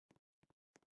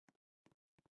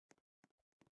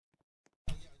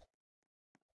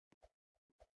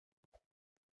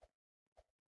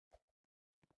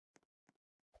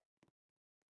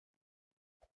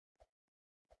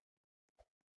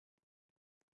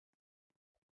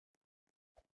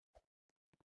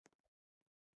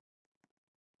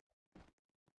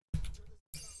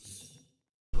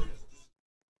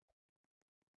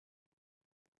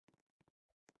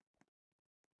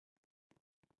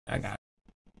 I got it.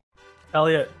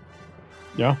 Elliot.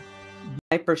 Yeah.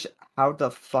 How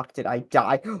the fuck did I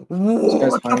die? You Whoa,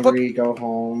 guys what the fuck? hungry? Go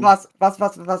home. Bus.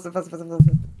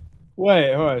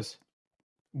 Wait, Horace.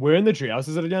 Where in the treehouse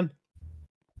is it again?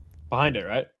 Behind it,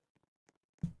 right?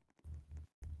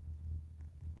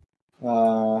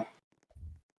 Do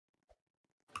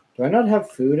I not have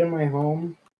food in my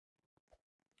home?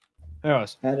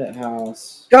 Horace. Edit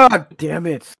house. God damn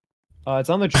it! It's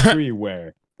on the tree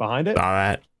where? Behind it? Saw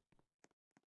that.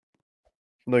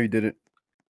 No, you didn't.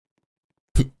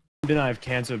 Didn't I have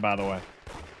cancer, by the way?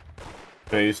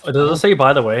 Based. Does it say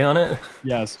by the way on it?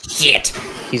 Yes. Shit!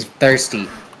 He's thirsty.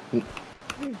 Eat.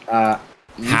 How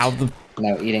the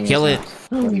No, eating kill is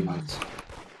it? not what he wants.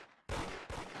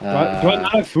 Do I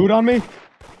not have food on me?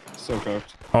 So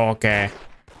cooked. Oh, okay.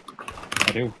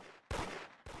 I do.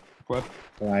 What?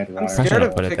 I'm I scared should've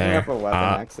of put it picking there. up a weapon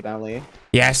accidentally.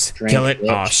 Yes, Drink, kill it. Oh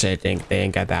bitch. shit, they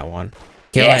ain't got that one.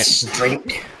 Kill Yes, it.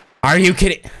 drink. Are you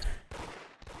kidding?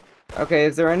 Okay,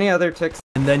 is there any other ticks?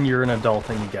 And then you're an adult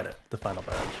and you get it. The final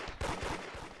badge.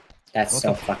 That's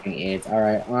so fucking AIDS.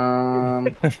 Alright,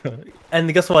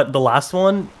 And guess what? The last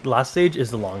one, last stage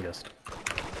is the longest.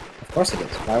 Of course it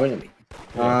is. Why wouldn't it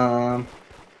be?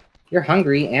 You're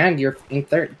hungry and you're in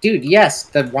third. Dude, yes,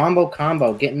 the wombo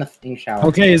combo. Get in the thing shower.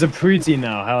 Okay, he's a preteen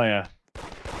now. Hell yeah.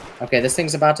 Okay, this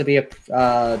thing's about to be a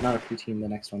not a preteen. The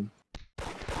next one.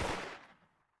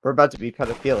 We're about to be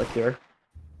pedophilic here.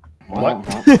 What?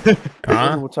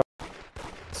 Huh?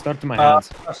 Stuck to my hands.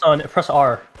 Press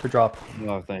R to drop.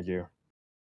 Oh, thank you.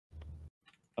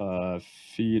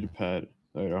 Feed pet.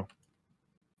 There you go.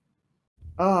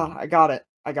 Oh, I got it.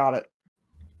 I got it.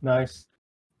 Nice.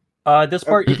 This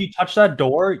part, if you touch that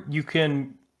door, you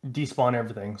can despawn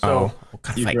everything. So,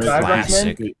 like what I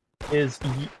classic. recommend is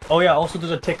oh yeah. Also,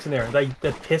 there's a ticks in there. Like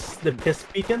the piss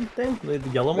beacon thing, the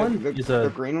yellow one is the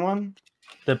green one.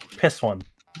 The piss one.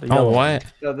 The Oh, yellow what?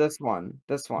 So this one.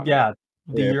 Yeah,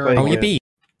 The Yeah, urine. Oh, one. yippee.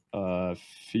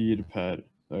 Feed pet.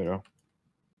 There you go.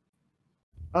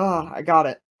 Oh, I got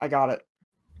it. I got it.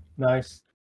 Nice.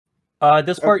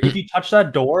 This part, if you touch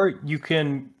that door, you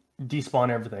can despawn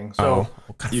everything. So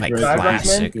what kind of You like break what I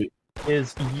classic? recommend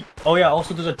is oh yeah.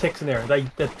 Also, there's a Tix in there.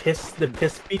 Like the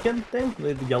piss beacon thing,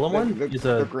 the yellow one is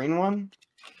The a green one?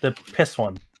 the piss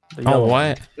one. The Oh, yellow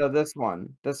what? No, this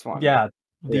one. This One. one. Yeah,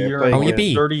 the Yeah, urine Oh, one.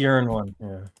 yippee. Dirty urine one.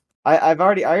 Yeah. I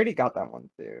already got that one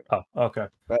too. Oh, okay.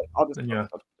 But I'll just Yeah.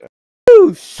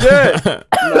 Oh shit! No,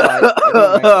 I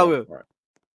don't make I it will. for it.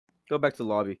 Go back to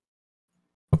lobby.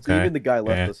 See, Okay. even the guy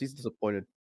left Yeah. us. He's disappointed.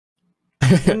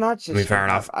 I'm not just I mean, fair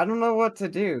enough. I don't know what to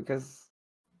do because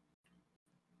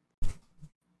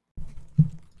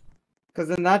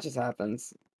then that just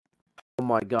happens. Oh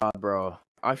my god, bro.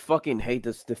 I fucking hate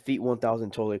this defeat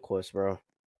 1000 totally quest, bro.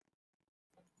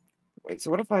 Wait, so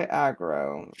what if I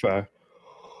aggro? Fair.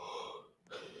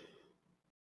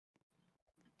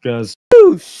 Guys.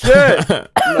 Oh shit! No,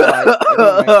 I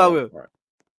don't make I it will. for it.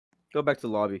 Go back to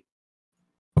lobby.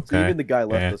 See, Okay. even the guy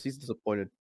left Yeah. us. He's disappointed.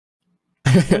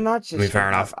 I'm not just I mean, fair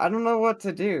enough. I don't know what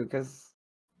to do because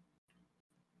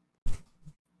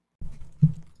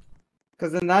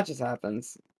then that just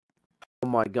happens. Oh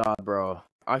my god, bro.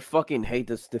 I fucking hate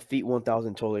this defeat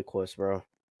 1000 totally quest, bro.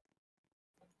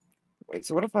 Wait,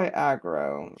 so what if I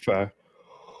aggro? Fair.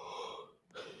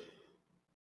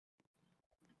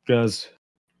 Guys.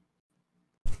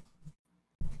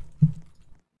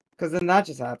 Because then that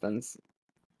just happens.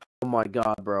 Oh my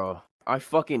god, bro. I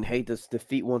fucking hate this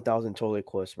defeat 1000 totally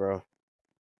quest, bro.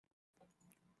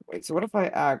 Wait, so what if I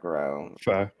aggro?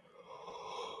 Fair.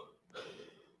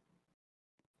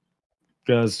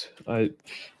 Guys,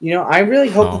 You know, I really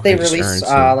hope Oh, that they he just release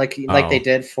turned like they oh.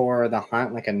 did for the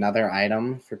hunt, like another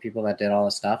item for people that did all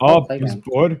the stuff. Oh, Play he's again.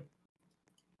 bored.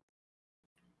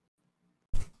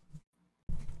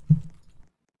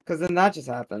 Because then that just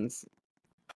happens.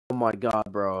 Oh my god,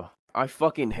 bro. I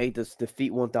fucking hate this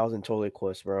defeat 1000 totally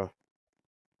quest, bro.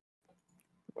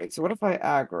 Wait, so what if I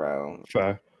aggro?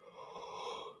 Fair.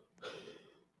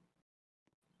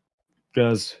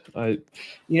 Guys,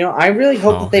 You know, I really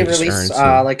hope Oh, that they he just release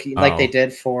turned like they oh.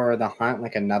 did for the hunt,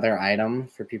 like another item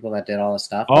for people that did all the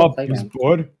stuff. Oh, Play he's again.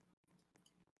 bored.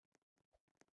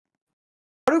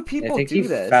 How do I people think do he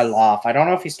this? fell off. I don't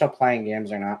know if he's still playing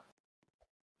games or not.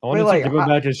 I wanted like, to give him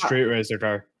back his street racer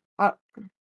car. I'm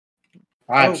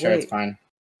Oh, sure it's wait. fine.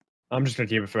 I'm just gonna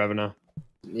keep it forever now.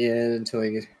 Yeah, until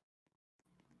he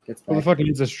gets Who the back. fuck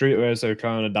needs a street racer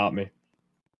car and adopt me?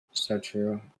 So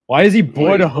true. Why is he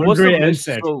bored, Wait, what's the 100 and mission-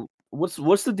 sick? so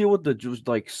what's the deal with the juice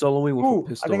like soloing with Ooh, a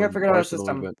pistol? I think I in figured out a Barcelona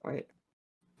system. event? Wait.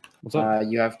 What's up?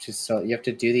 You have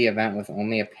to do the event with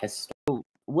only a pistol.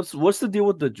 What's the deal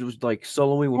with the juice like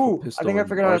soloing with Ooh, a pistol? I think I in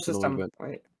figured out a Barcelona system. event?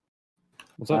 Wait.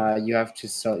 What's up? You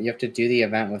have to do the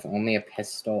event with only a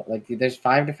pistol. Like there's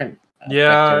 5 different.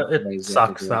 Yeah, effective ways it you have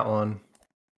to sucks do that one.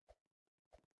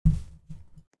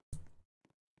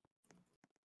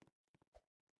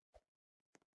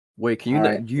 Wait, can you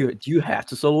Alright. do you have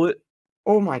to solo it?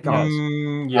 Oh my gosh.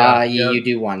 Yeah, you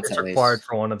do once it's at least. required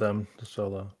for one of them to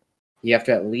solo. You have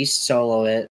to at least solo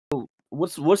it.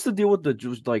 What's the deal with the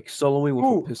juice like soloing with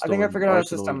Ooh, a pistol? I think I in figured out a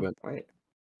Barcelona system. event? Wait.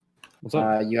 What's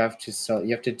up? You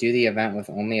have to do the event with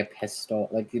only a pistol.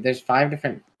 Like there's 5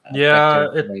 different. Yeah,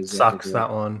 effective it ways you have to sucks do that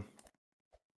one.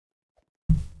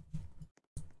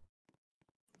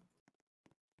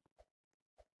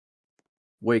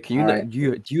 Wait, can you Alright.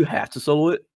 do you have to solo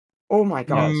it? Oh my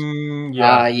gosh.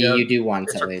 Yeah, you do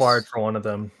once it's at least. required for one of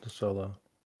them to solo.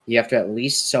 You have to at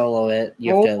least solo it. You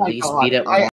have Oh to at my least God. beat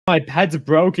it. My pad's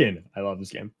broken. I love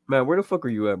this game. Man, where the fuck are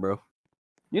you at, bro?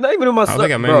 You're not even in my I don't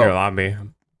think I'm in bro. your lobby.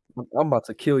 I'm about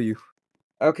to kill you.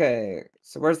 Okay,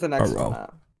 so where's the next Bro. one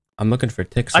at? I'm looking for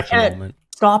ticks I at the can't moment.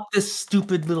 stop this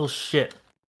stupid little shit.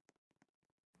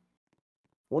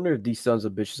 Wonder if these sons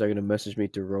of bitches are gonna message me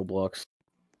through Roblox.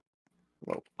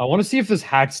 I want to see if this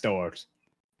hack still works.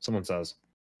 Someone says.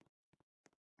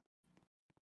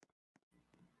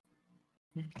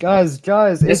 Guys,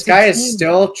 This it's guy a is team.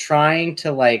 still trying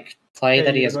to like play Hey,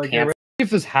 that he you has gotta get cancer. See if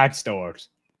this hack still works.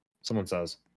 Someone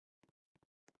says.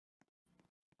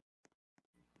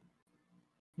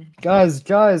 Guys,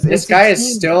 This it's a guy is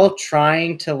team. still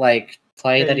trying to like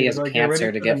play Hey, that he you has gotta get ready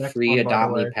cancer to for the get next free one, by the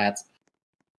adopt me way. pets.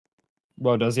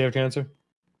 Bro, does he have cancer?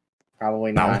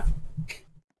 Probably No. not.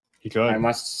 He could. I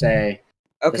must say.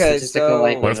 the Okay, statistical so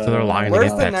likelihood What if they're of- lying to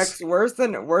where's get the pets? next? Where's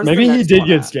Maybe the he next did one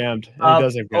get at? scammed. And he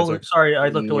does have cancer. Oh, sorry, I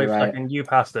looked away You're for a right. second. You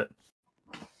passed it.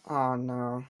 Oh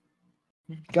no.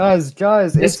 Guys,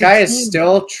 This it's guy a is team.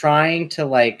 still trying to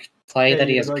like play Hey, that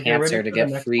he you has gotta get ready cancer for to the get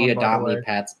next free one, by the adopt me way.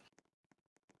 pets.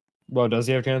 Bro, does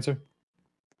he have cancer?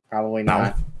 Probably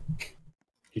not.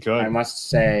 He could. I must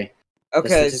say.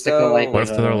 Okay, so what if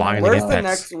they're lying? where's the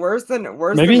next? Where's the?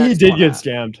 Where's Maybe the he next did one get at?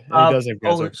 scammed. And he doesn't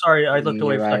guess it. Sorry, I looked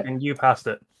away You're for a right. second. You passed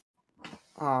it.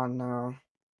 Oh no.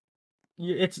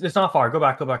 It's not far. Go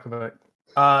back.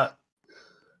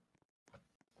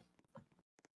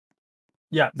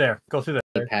 Yeah, there. Go through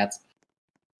there. Pats.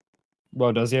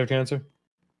 Well, does he have cancer?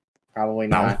 Probably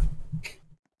not.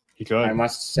 He could. I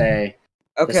must say.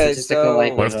 Okay, so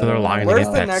what if they're lying? where's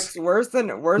the next? Where's the?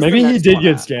 Where's Maybe the he next did one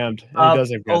get at? scammed. And he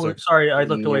doesn't guess it. Sorry, I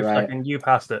looked away You're for a right. second. You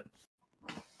passed it.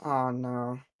 Oh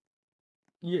no.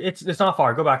 It's not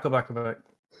far. Go back.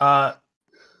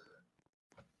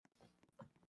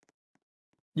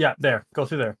 Yeah, there. Go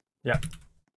through there. Yeah.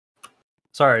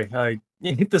 Sorry, I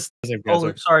this.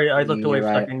 Sorry, I looked away You're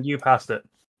for a right. second. You passed it.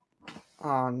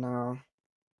 Oh no.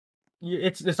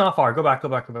 It's not far. Go back.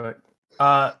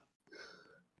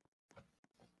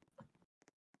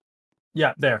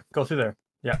 Yeah, there. Go through there.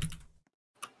 Yeah.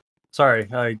 Sorry,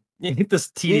 I this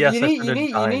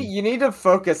TDS. You need to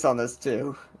focus on this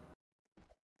too.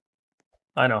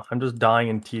 I know. I'm just dying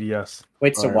in TDS.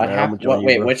 Wait. So Alright, what man, I'm happened? joining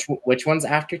you, Wait. bro. Which one's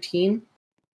after team?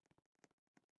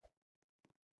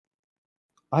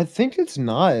 I think it's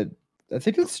not. I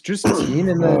think it's just teen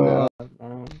and then.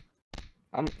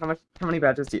 How many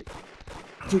badges do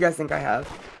you guys think I have?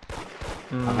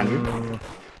 100.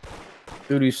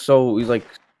 Dude, he's like.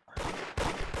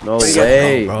 No What do you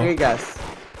way. What do you guess?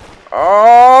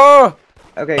 Oh!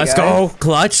 Okay, Let's guys. go,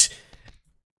 clutch.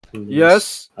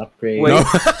 Yes. Upgrade. Wait,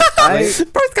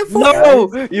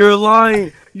 No, you're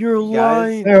lying. You're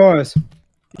lying. Hey, Horace.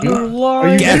 You're Are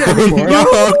lying. you Get getting him, more?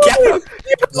 yo, get him.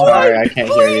 Sorry, I can't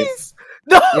hear you.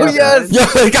 No, Yes.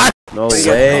 yes. Yo, got No What do you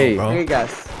guys way. What do you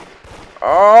guess?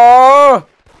 Oh!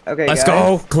 Okay, Let's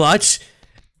guys. go, clutch.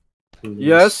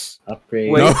 Yes.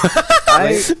 Upgrade. Wait.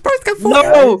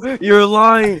 No, you're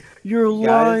lying. You're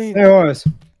lying. Hey, Horace.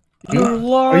 You're Are you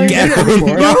lying. Get getting him,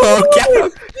 more? yo, get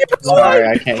him. Sorry,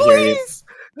 I can't hear you.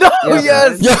 No,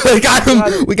 Yes. yes. Yo, got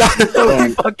him. We got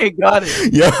him. Fucking got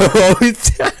it. Yo,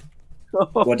 he's dead.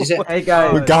 What'd you say? Hey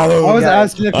guys. We got him. I was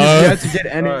guys. asking if you Uh, had to get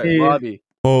any Alright, Bobby.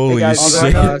 Holy guys,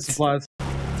 shit. supplies.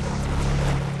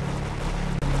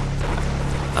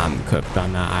 I'm cooked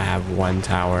on that. I have one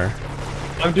tower.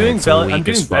 I'm doing It's weak I'm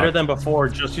doing as better fuck. than before,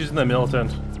 just using the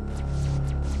militant.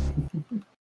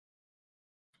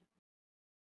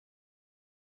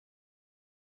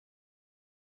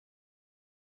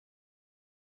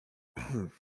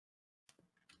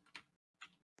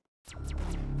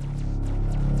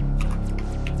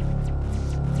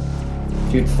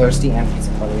 Dude, thirsty and pizza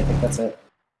party. I think that's it.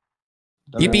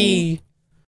 Yippee!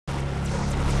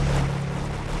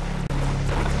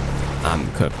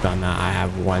 I'm cooked on that. I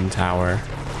have one tower.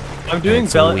 I'm doing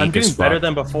It's I'm weak doing as better fuck.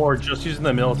 than before, just using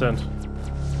the militant.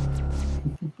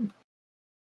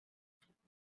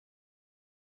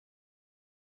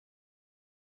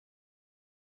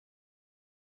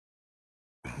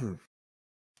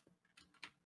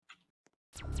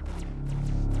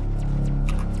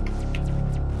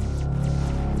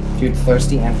 Dude,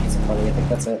 thirsty and pizza party. I think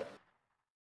that's it.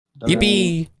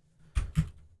 Yippee!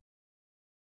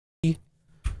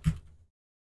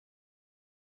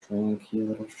 Drink, you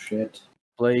little shit.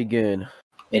 Play again.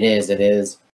 It is. It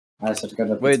is. I just have to go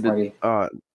to the Wait, pizza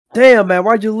party. damn, man,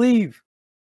 why'd you leave?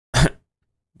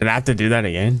 Did I have to do that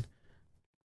again?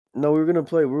 No, we were gonna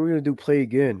play. We were gonna do play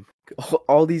again.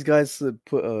 All these guys said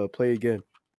put play again.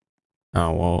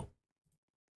 Oh, well.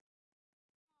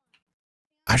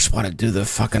 I just want to do the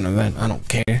fucking event. I don't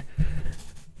care.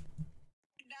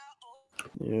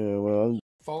 Yeah, well,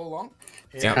 Follow along.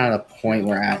 It's kind of the point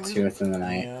we're at too within the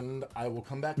night. And I will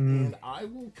come back and I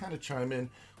will kind of chime in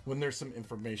when there's some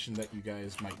information that you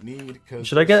guys might need. Because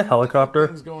Should I get a helicopter?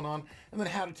 things going on, and then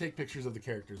how to take pictures of the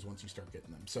characters once you start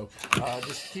getting them. So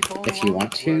just keep following If you along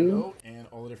want where I to. go and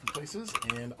all the different places,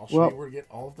 and I'll show Well- you where to get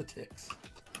all of the ticks.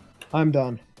 I'm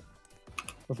done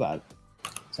with that.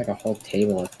 It's like a whole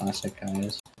table of plastic,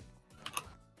 guys.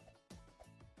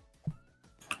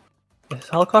 This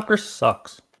helicopter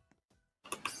sucks.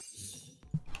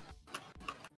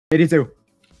 82.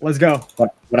 Let's go.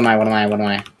 What am I? What am I? What am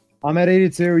I? I'm at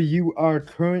 82. You are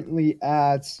currently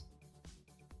at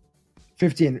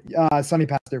 15. Sunny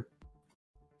Pastor.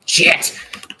 Shit!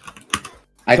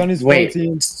 Sunny's Wait.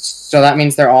 14. So that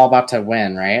means they're all about to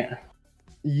win, right?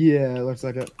 Yeah, looks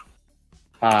like it.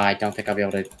 I don't think I'll be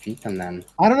able to beat them then.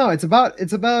 I don't know. It's about the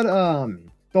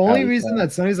only Oh, reason yeah.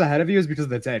 that Sunny's ahead of you is because of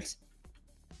the takes.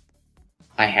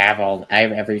 I have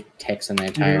every text in the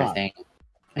entire not. thing.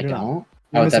 I You do not. don't.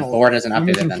 You're Oh, the missing- board isn't you're updated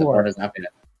missing then. The 4. board isn't updated.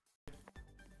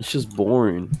 it's just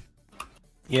boring.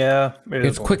 Yeah,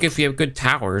 It's quick if you have good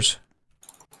towers.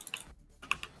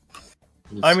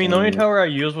 I mean, the only tower I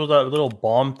used was that little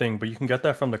bomb thing, but you can get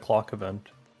that from the clock event.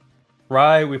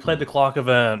 Right, we played the clock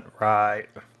event. Right.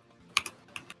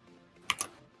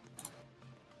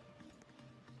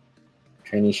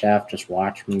 Trainee chef, just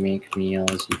watch me make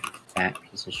meals, you fat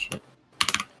piece of shit.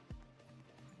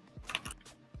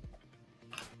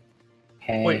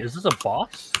 Hey. Wait, is this a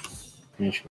boss?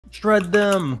 Finish. Shred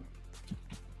them!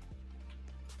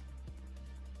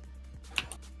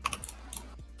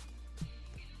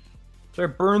 So I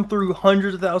burn through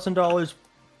hundreds of $1,000s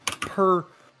per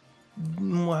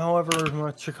however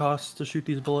much it costs to shoot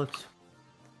these bullets.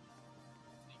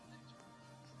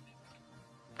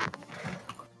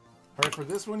 Alright, for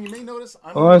this one, you may notice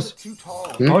I'm Oh, a little bit too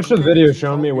tall. I watched a video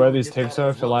showing me where these ticks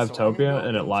are for Livetopia,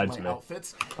 and it lied to me. I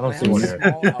don't see one here.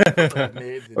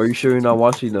 Are you sure you're not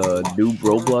watching new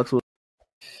Roblox?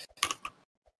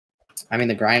 I mean,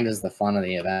 the grind is the fun of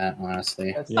the event,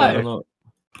 honestly. Yeah, I don't know.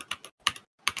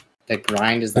 The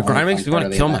grind is The grind makes me want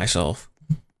to kill myself.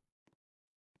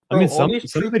 I mean, Bro, some all of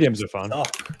these the games are fun.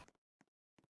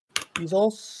 These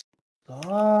all suck.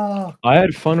 I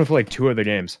had fun with like 2 of the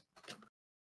games.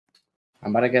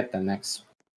 I'm about to get the next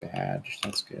badge.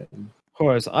 That's good. Of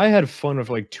course, I had fun with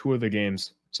like 2 of the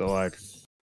games. So like,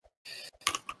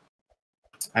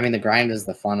 I mean, the grind is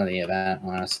the fun of the event,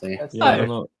 honestly. yeah, I don't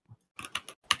know.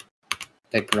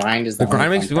 The grind is The grind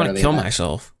makes me want to kill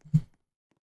myself.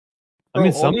 I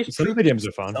mean, Bro, all some of the games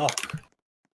are fun. Suck.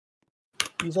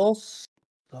 These all suck.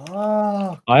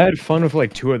 I had fun with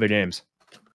like 2 of the games.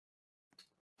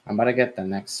 I'm about to get the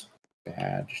next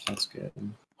badge. That's good.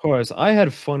 Of course, I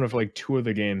had fun with like 2 of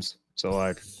the games. So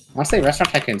like, Honestly,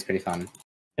 Restaurant Tycoon's pretty fun.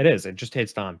 it is. It just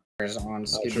takes time. There's on true.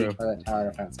 Skibidi Toilet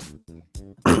Tower Defense.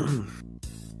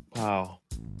 Wow.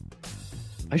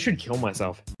 I should kill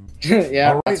myself.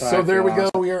 Yeah. All right, that's what so I there we feel,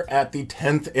 go. We are at the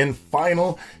 10th and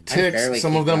final barely ticks.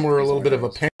 Some of keep them up were a these little bit of a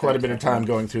orders. pain, quite a bit of time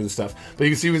going through the stuff. But you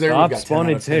can see there Stop we've got 10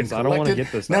 spawning out of 10 ticks. I don't want to collected.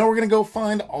 get this Now stuff. we're going to go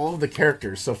find all of the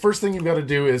characters. So first thing you've got to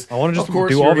do is, I want to of just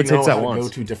course, do you all the already know ticks how at to once. go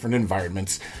to different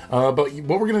environments. But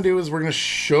what we're going to do is we're going to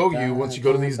show you, once you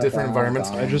go to these different environments,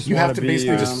 I just you have wanna to be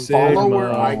basically a just follow where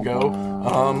Sigma. I go.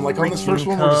 Like on this first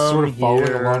one, we're just sort of following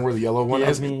Come along here. where the yellow one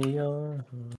is.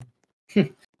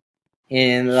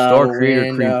 In the Star Creator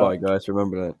Cream window. Pie, guys.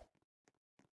 Remember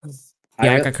that.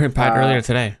 Yeah, I got cream pie earlier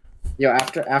today. Yo,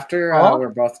 after we're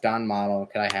both done, model,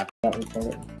 could I have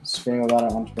scream about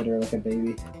it on Twitter like a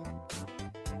baby?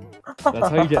 That's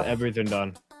how you get everything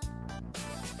done.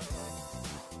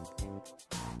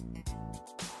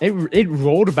 It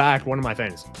rolled back one of my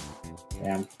things.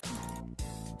 Yeah.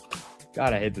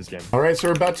 God, I hate this game. All right, so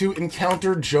we're about to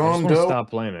encounter I just John want to Doe. stop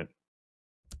playing it.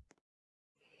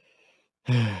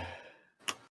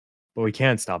 But we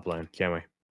can't stop playing, can we?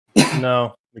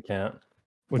 No, we can't.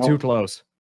 We're too close.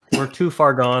 We're too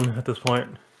far gone at this point.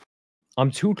 I'm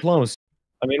too close.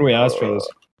 I mean, we asked for this.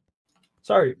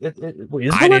 Sorry. Wait,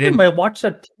 is I it didn't. my watch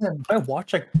at 10? My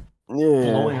watch like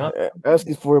blowing Yeah, up?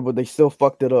 asking for it, but they still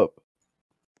fucked it up.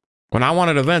 When I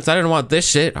wanted events, I didn't want this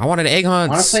shit. I wanted egg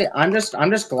hunts. Honestly, I'm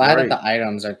just glad Right. that the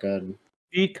items are good.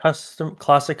 Beat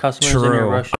classic customers in your True.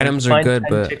 rush. Items are Find good, 10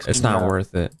 but ticks it's in not that.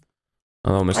 worth it.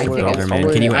 Oh, Mr. think Builder it's Man.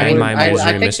 always- Can you I end mean, my I misery,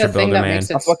 think the Mr. thing Builder that Man?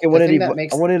 makes I it- fucking the wanted thing that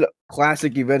makes I wanted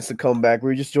classic events to come back.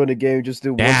 We just joined the game, just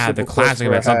do one Yeah, the simple quest classic for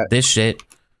a events, not hat. this shit.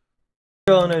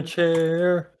 On a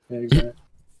chair.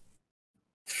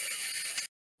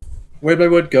 Where'd my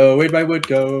wood go? Where'd my wood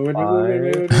go? Where'd my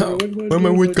Where my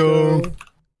wood go?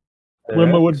 Where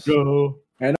my wood go?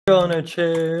 On a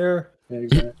chair.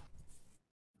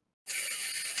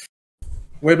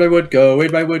 Where'd my wood go?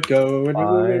 Where'd my wood go?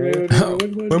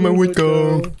 Where my wood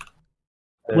go?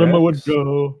 Where my wood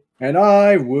go? And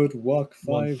I would walk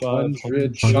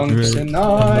 500 chunks, and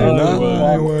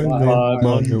I would walk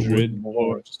 500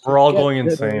 more. We're all going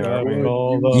insane, aren't we?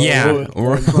 Yeah,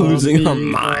 we're losing our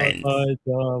minds.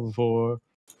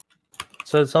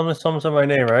 So someone said my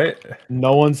name, right?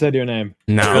 No one said your name.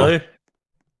 No. Really?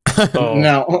 Oh.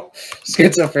 No.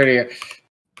 Schizophrenia.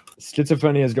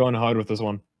 Schizophrenia is going hard with this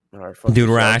one. Dude,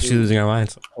 we're actually losing our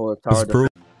minds. It's brutal.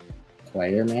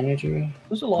 Player manager?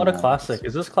 There's a lot of classic.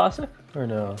 Is this classic or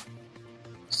no?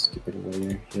 Stupid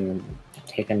waiter. Here,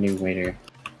 take a new waiter.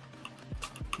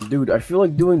 Dude, I feel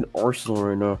like doing Arsenal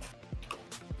right now.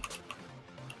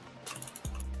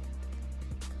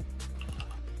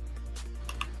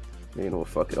 You know what?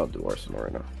 Fuck it, I'll do Arsenal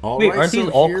right now. Wait, aren't these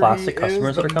all classic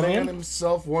customers that are coming in?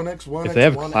 Himself, 1x1, If they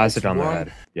have classic on their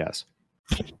head, yes.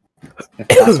 If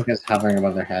classic is hovering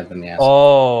above their head, then yes.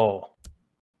 Oh.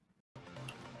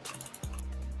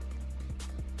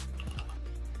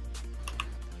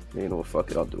 You know what?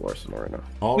 Fuck it. I'll do Arsenal right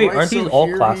now. Wait, aren't these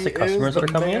all classic customers that are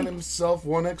coming in? Himself,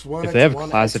 1x1, If they have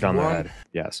classic on their head,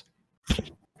 yes.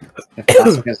 If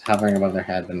classic is hovering above their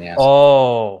head, then yes.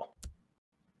 Oh.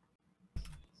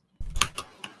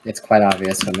 It's quite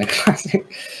obvious when they're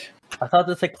classic. I thought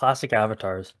this said classic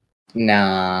avatars.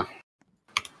 Nah.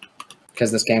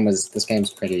 Because this game's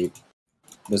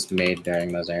was made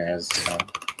during those eras, so.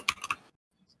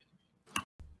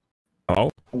 Oh?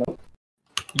 Hello?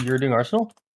 You're doing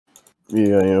Arsenal?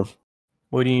 Yeah, I am.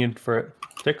 What do you need for it?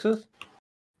 Fixes?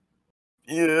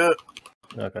 Yeah.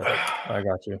 Okay, I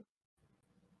got you.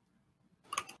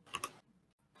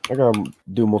 I gotta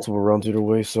do multiple rounds either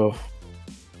way, so.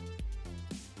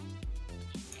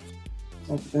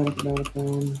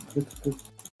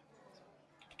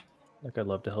 Like, I'd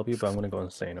love to help you, but I'm gonna go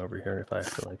insane over here if I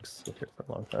have to, like, sit here for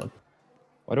a long time.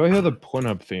 Why do I hear the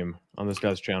Pornhub theme on this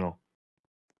guy's channel?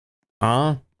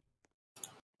 Huh?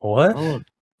 What? I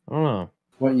don't know.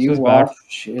 What you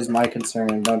watch is my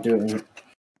concern. Don't do it.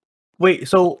 Wait,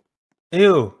 so,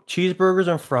 ew, cheeseburgers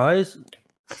and fries?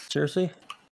 Seriously?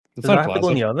 Does that have to go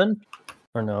in the oven?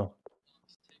 Or no?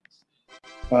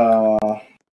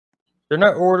 They're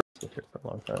not ordering. Sit here for a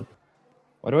long time.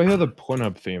 Why do I hear the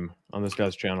Pornhub theme on this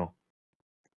guy's channel?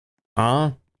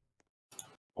 Huh?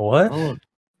 What? I don't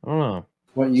know.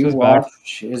 What you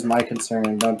watch is my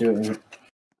concern. Don't do it.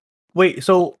 Wait,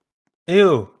 so,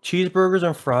 ew, cheeseburgers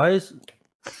and fries?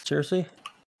 Seriously?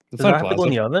 Does that have to go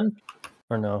in the oven?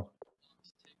 Or no?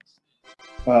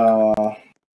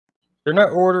 They're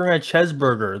not ordering a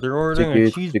cheeseburger. They're ordering a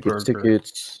cheeseburger.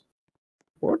 Tickets.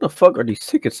 Where the fuck are these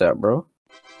tickets at, bro?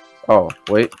 Oh,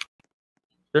 wait.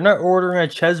 They're not ordering a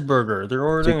cheeseburger. They're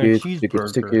ordering a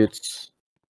cheeseburger. Tickets.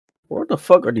 Where the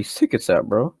fuck are these tickets at,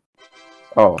 bro?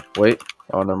 Oh, wait.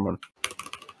 Oh, never mind.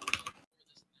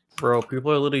 Bro,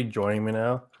 people are literally joining me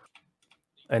now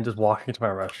and just walking into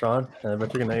my restaurant, and I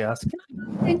bet you're gonna ask,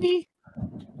 Andy?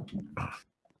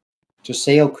 Just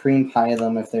say you'll cream pie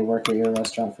them if they work at your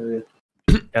restaurant for you.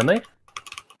 Can they?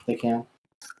 They can.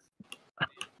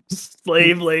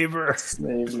 Slave labor.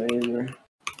 Slave labor.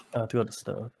 I have to go to the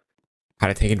stove. How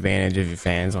to take advantage of your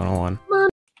fans 101.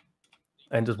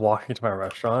 And just walking into my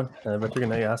restaurant, and I bet you're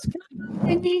gonna ask,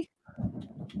 Andy?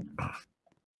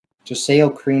 Just say you'll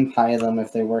cream pie them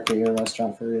if they work at your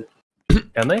restaurant for you.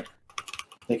 Can they?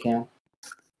 They can.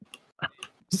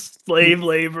 Slave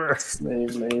labor.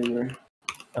 Slave labor.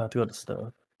 I have to go to the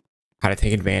stove. How to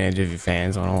take advantage of your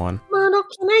fans 101. Mano,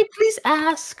 can I please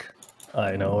ask?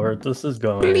 I know where this is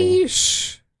going.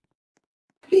 Please.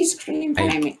 Please cream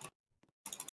pie me.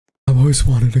 I've always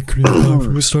wanted a cream pie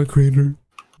from a Star Creator.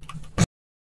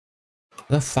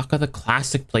 Where the fuck are the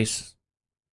classic places?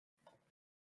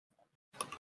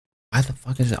 Why the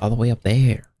fuck is it all the way up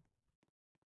there?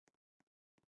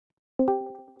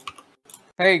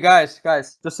 Hey guys,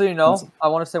 just so you know, I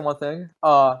want to say one thing.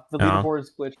 The leaderboard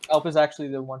is glitched. Alp is actually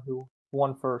the one who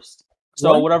won first.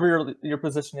 So What? whatever your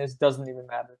position is doesn't even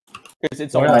matter.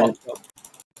 It's all Right. fucked up.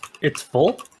 It's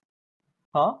full?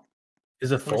 Huh?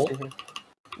 Is it Let me full? see here.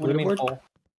 What do you mean Leaderboard? full?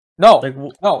 No, Like,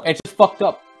 no, it's just fucked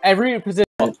up. Every position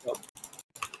fucked up.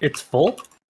 It's full?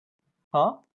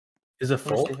 Huh? Is it Let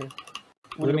me full? see here.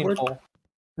 What do you mean Leaderboard? full?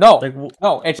 No, Like,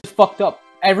 no, it's just fucked up.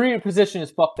 Every position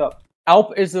is fucked up.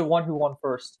 Alp is the one who won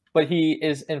first, but he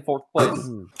is in 4th place.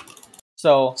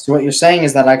 So what you're saying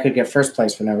is that I could get first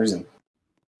place for no reason.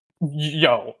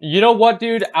 yo, you know what,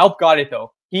 dude? Alp got it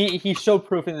though. He showed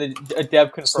proof in the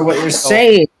dev confirmed. So what you're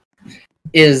saying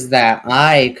is that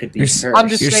I could be first. I'm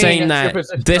just You're saying that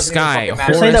this guy,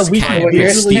 Horace Cat,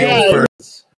 could steal first.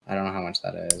 I don't know how much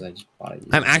that is. I just bought it.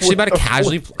 I'm actually about to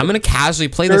casually. I'm gonna casually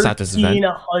play this at this event.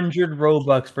 1,300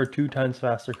 Robux for 2 times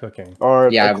faster cooking.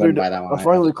 Alright, Yeah, I wouldn't buy that one. I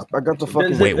finally, I got the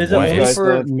fucking. Wait, Is what? it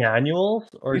for manuals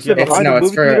or You do you said have behind the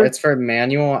movie theater? It's for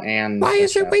manual and. Why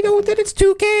is everybody know that it's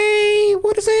 2K?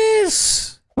 What is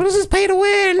this? What is this pay to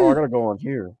win? Oh, I gotta go on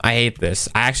here. I hate this.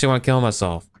 I actually want to kill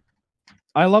myself.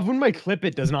 I love when my clip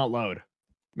it does not load.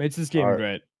 Makes this game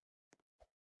great.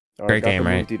 Great game,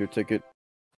 right? Theater ticket.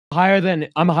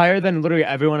 I'm higher than literally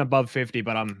everyone above 50,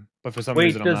 but for some Wait,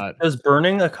 reason I'm not. does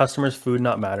burning a customer's food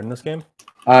not matter in this game?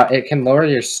 It can lower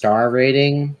your star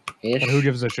rating ish. But who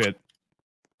gives a shit?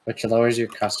 Which lowers your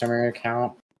customer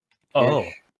count. Oh.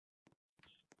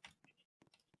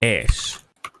 Ish.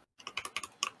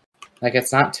 Like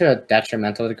it's not to a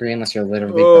detrimental degree unless you're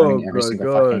literally Oh burning every my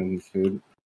single God. fucking food.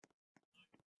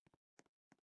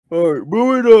 Alright,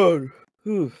 moving on.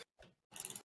 Whew.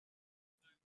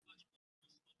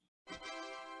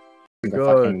 Single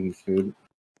God. fucking food.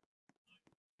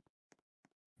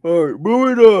 Alright,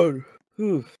 moving on.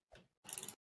 Whew.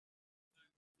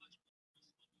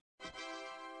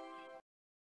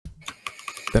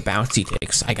 The bouncy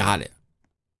ticks. I got it.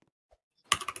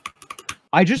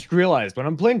 I just realized when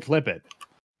I'm playing Clip It,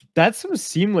 that's some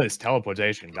seamless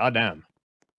teleportation. Goddamn.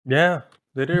 Yeah,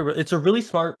 they did. It's a really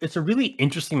smart. It's a really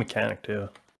interesting mechanic too.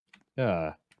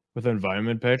 Yeah, with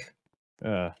environment pick.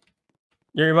 Yeah.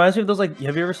 Yeah, it reminds me of those like.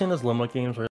 Have you ever seen those limbo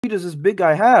games where? Who does this big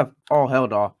guy have? Oh hell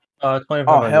no. 2500.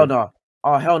 Oh hell no.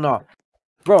 Oh hell no.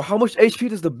 Bro, how much HP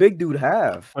does the big dude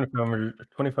have?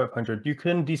 2500. You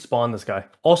can despawn this guy.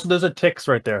 Also, there's a Tix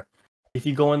right there. If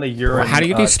you go in the urine. How do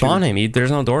you despawn him? There's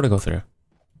no door to go through.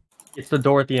 It's the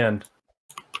door at the end.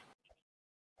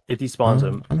 It despawns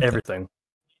him. Everything.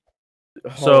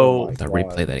 So I have to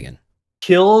replay that again.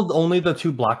 Killed only the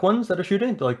 2 black ones that are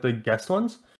shooting, like the guest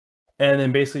ones, and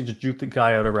then basically just juke the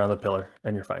guy out around the pillar,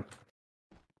 and you're fine.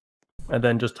 And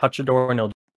then just touch the door and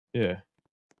he'll. Yeah.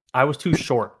 I was too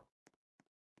short.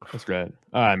 That's great.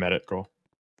 I met it. Cool.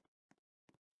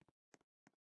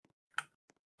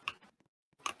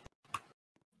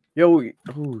 Yo,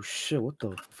 oh shit, what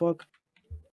the fuck?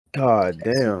 God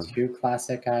damn. 2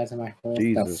 classic guys in my whole.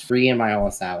 No, Jesus. 3 in my whole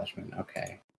establishment.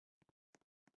 Okay.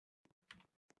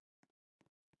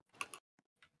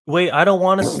 Wait, I don't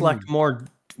want to select more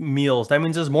meals. That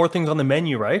means there's more things on the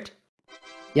menu, right?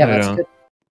 Yeah, that's good.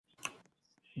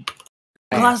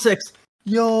 Classics!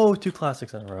 Yo, 2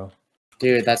 classics in a row.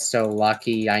 Dude, that's so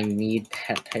lucky. I need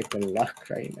that type of luck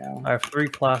right now. I have 3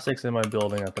 classics in my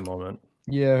building at the moment.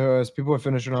 Yeah, as people are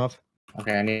finishing off.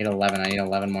 Okay, I need 11. I need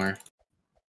 11 more.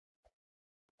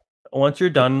 Once you're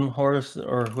done, Horace,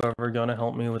 or whoever gonna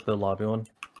help me with the lobby one.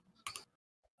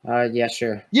 Yeah,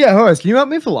 sure. Yeah, Horace, can you help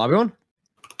me for the lobby one?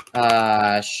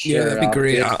 Sure. Yeah, that'd be I'll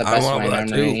great. do it to the I best of want my that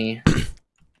memory.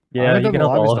 Yeah, you can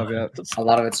help all of it. A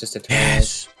lot of it's just tutorials.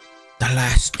 Yes. The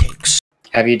last ticks.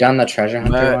 Have you done the treasure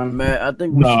hunter one? Man, I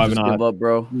think we should just give up,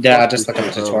 bro. Yeah, just look up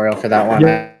a tutorial for that one.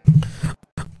 Yeah.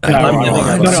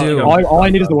 All I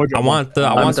need is the wardrobe.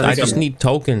 I just need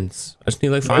tokens. I just need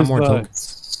like 5 more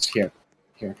tokens. Here.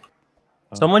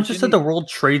 Someone just said the World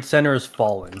Trade Center is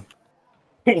falling.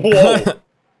 Whoa.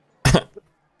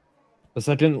 The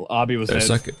second lobby was There's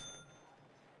hit.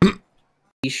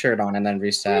 T-shirt on and then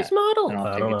reset. Where's model? And I'll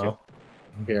I take don't it know.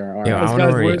 to- Here, all Yeah, right. I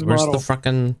wonder where's the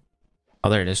fucking... Oh,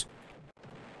 there it is.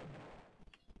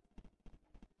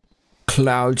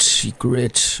 Cloud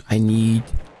secret. I need...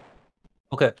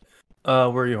 Okay. Where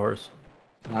are you, Horace?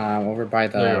 Over by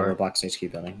the There you are. Roblox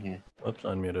HQ building. Yeah. Oops,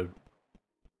 unmuted.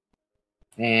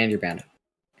 And you're banned.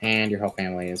 And your whole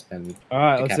family has been. All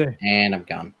right, let's see. And I'm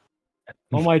gone.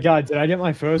 Oh my god, did I get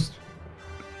my first?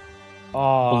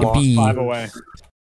 Oh, Yippee. 5 away.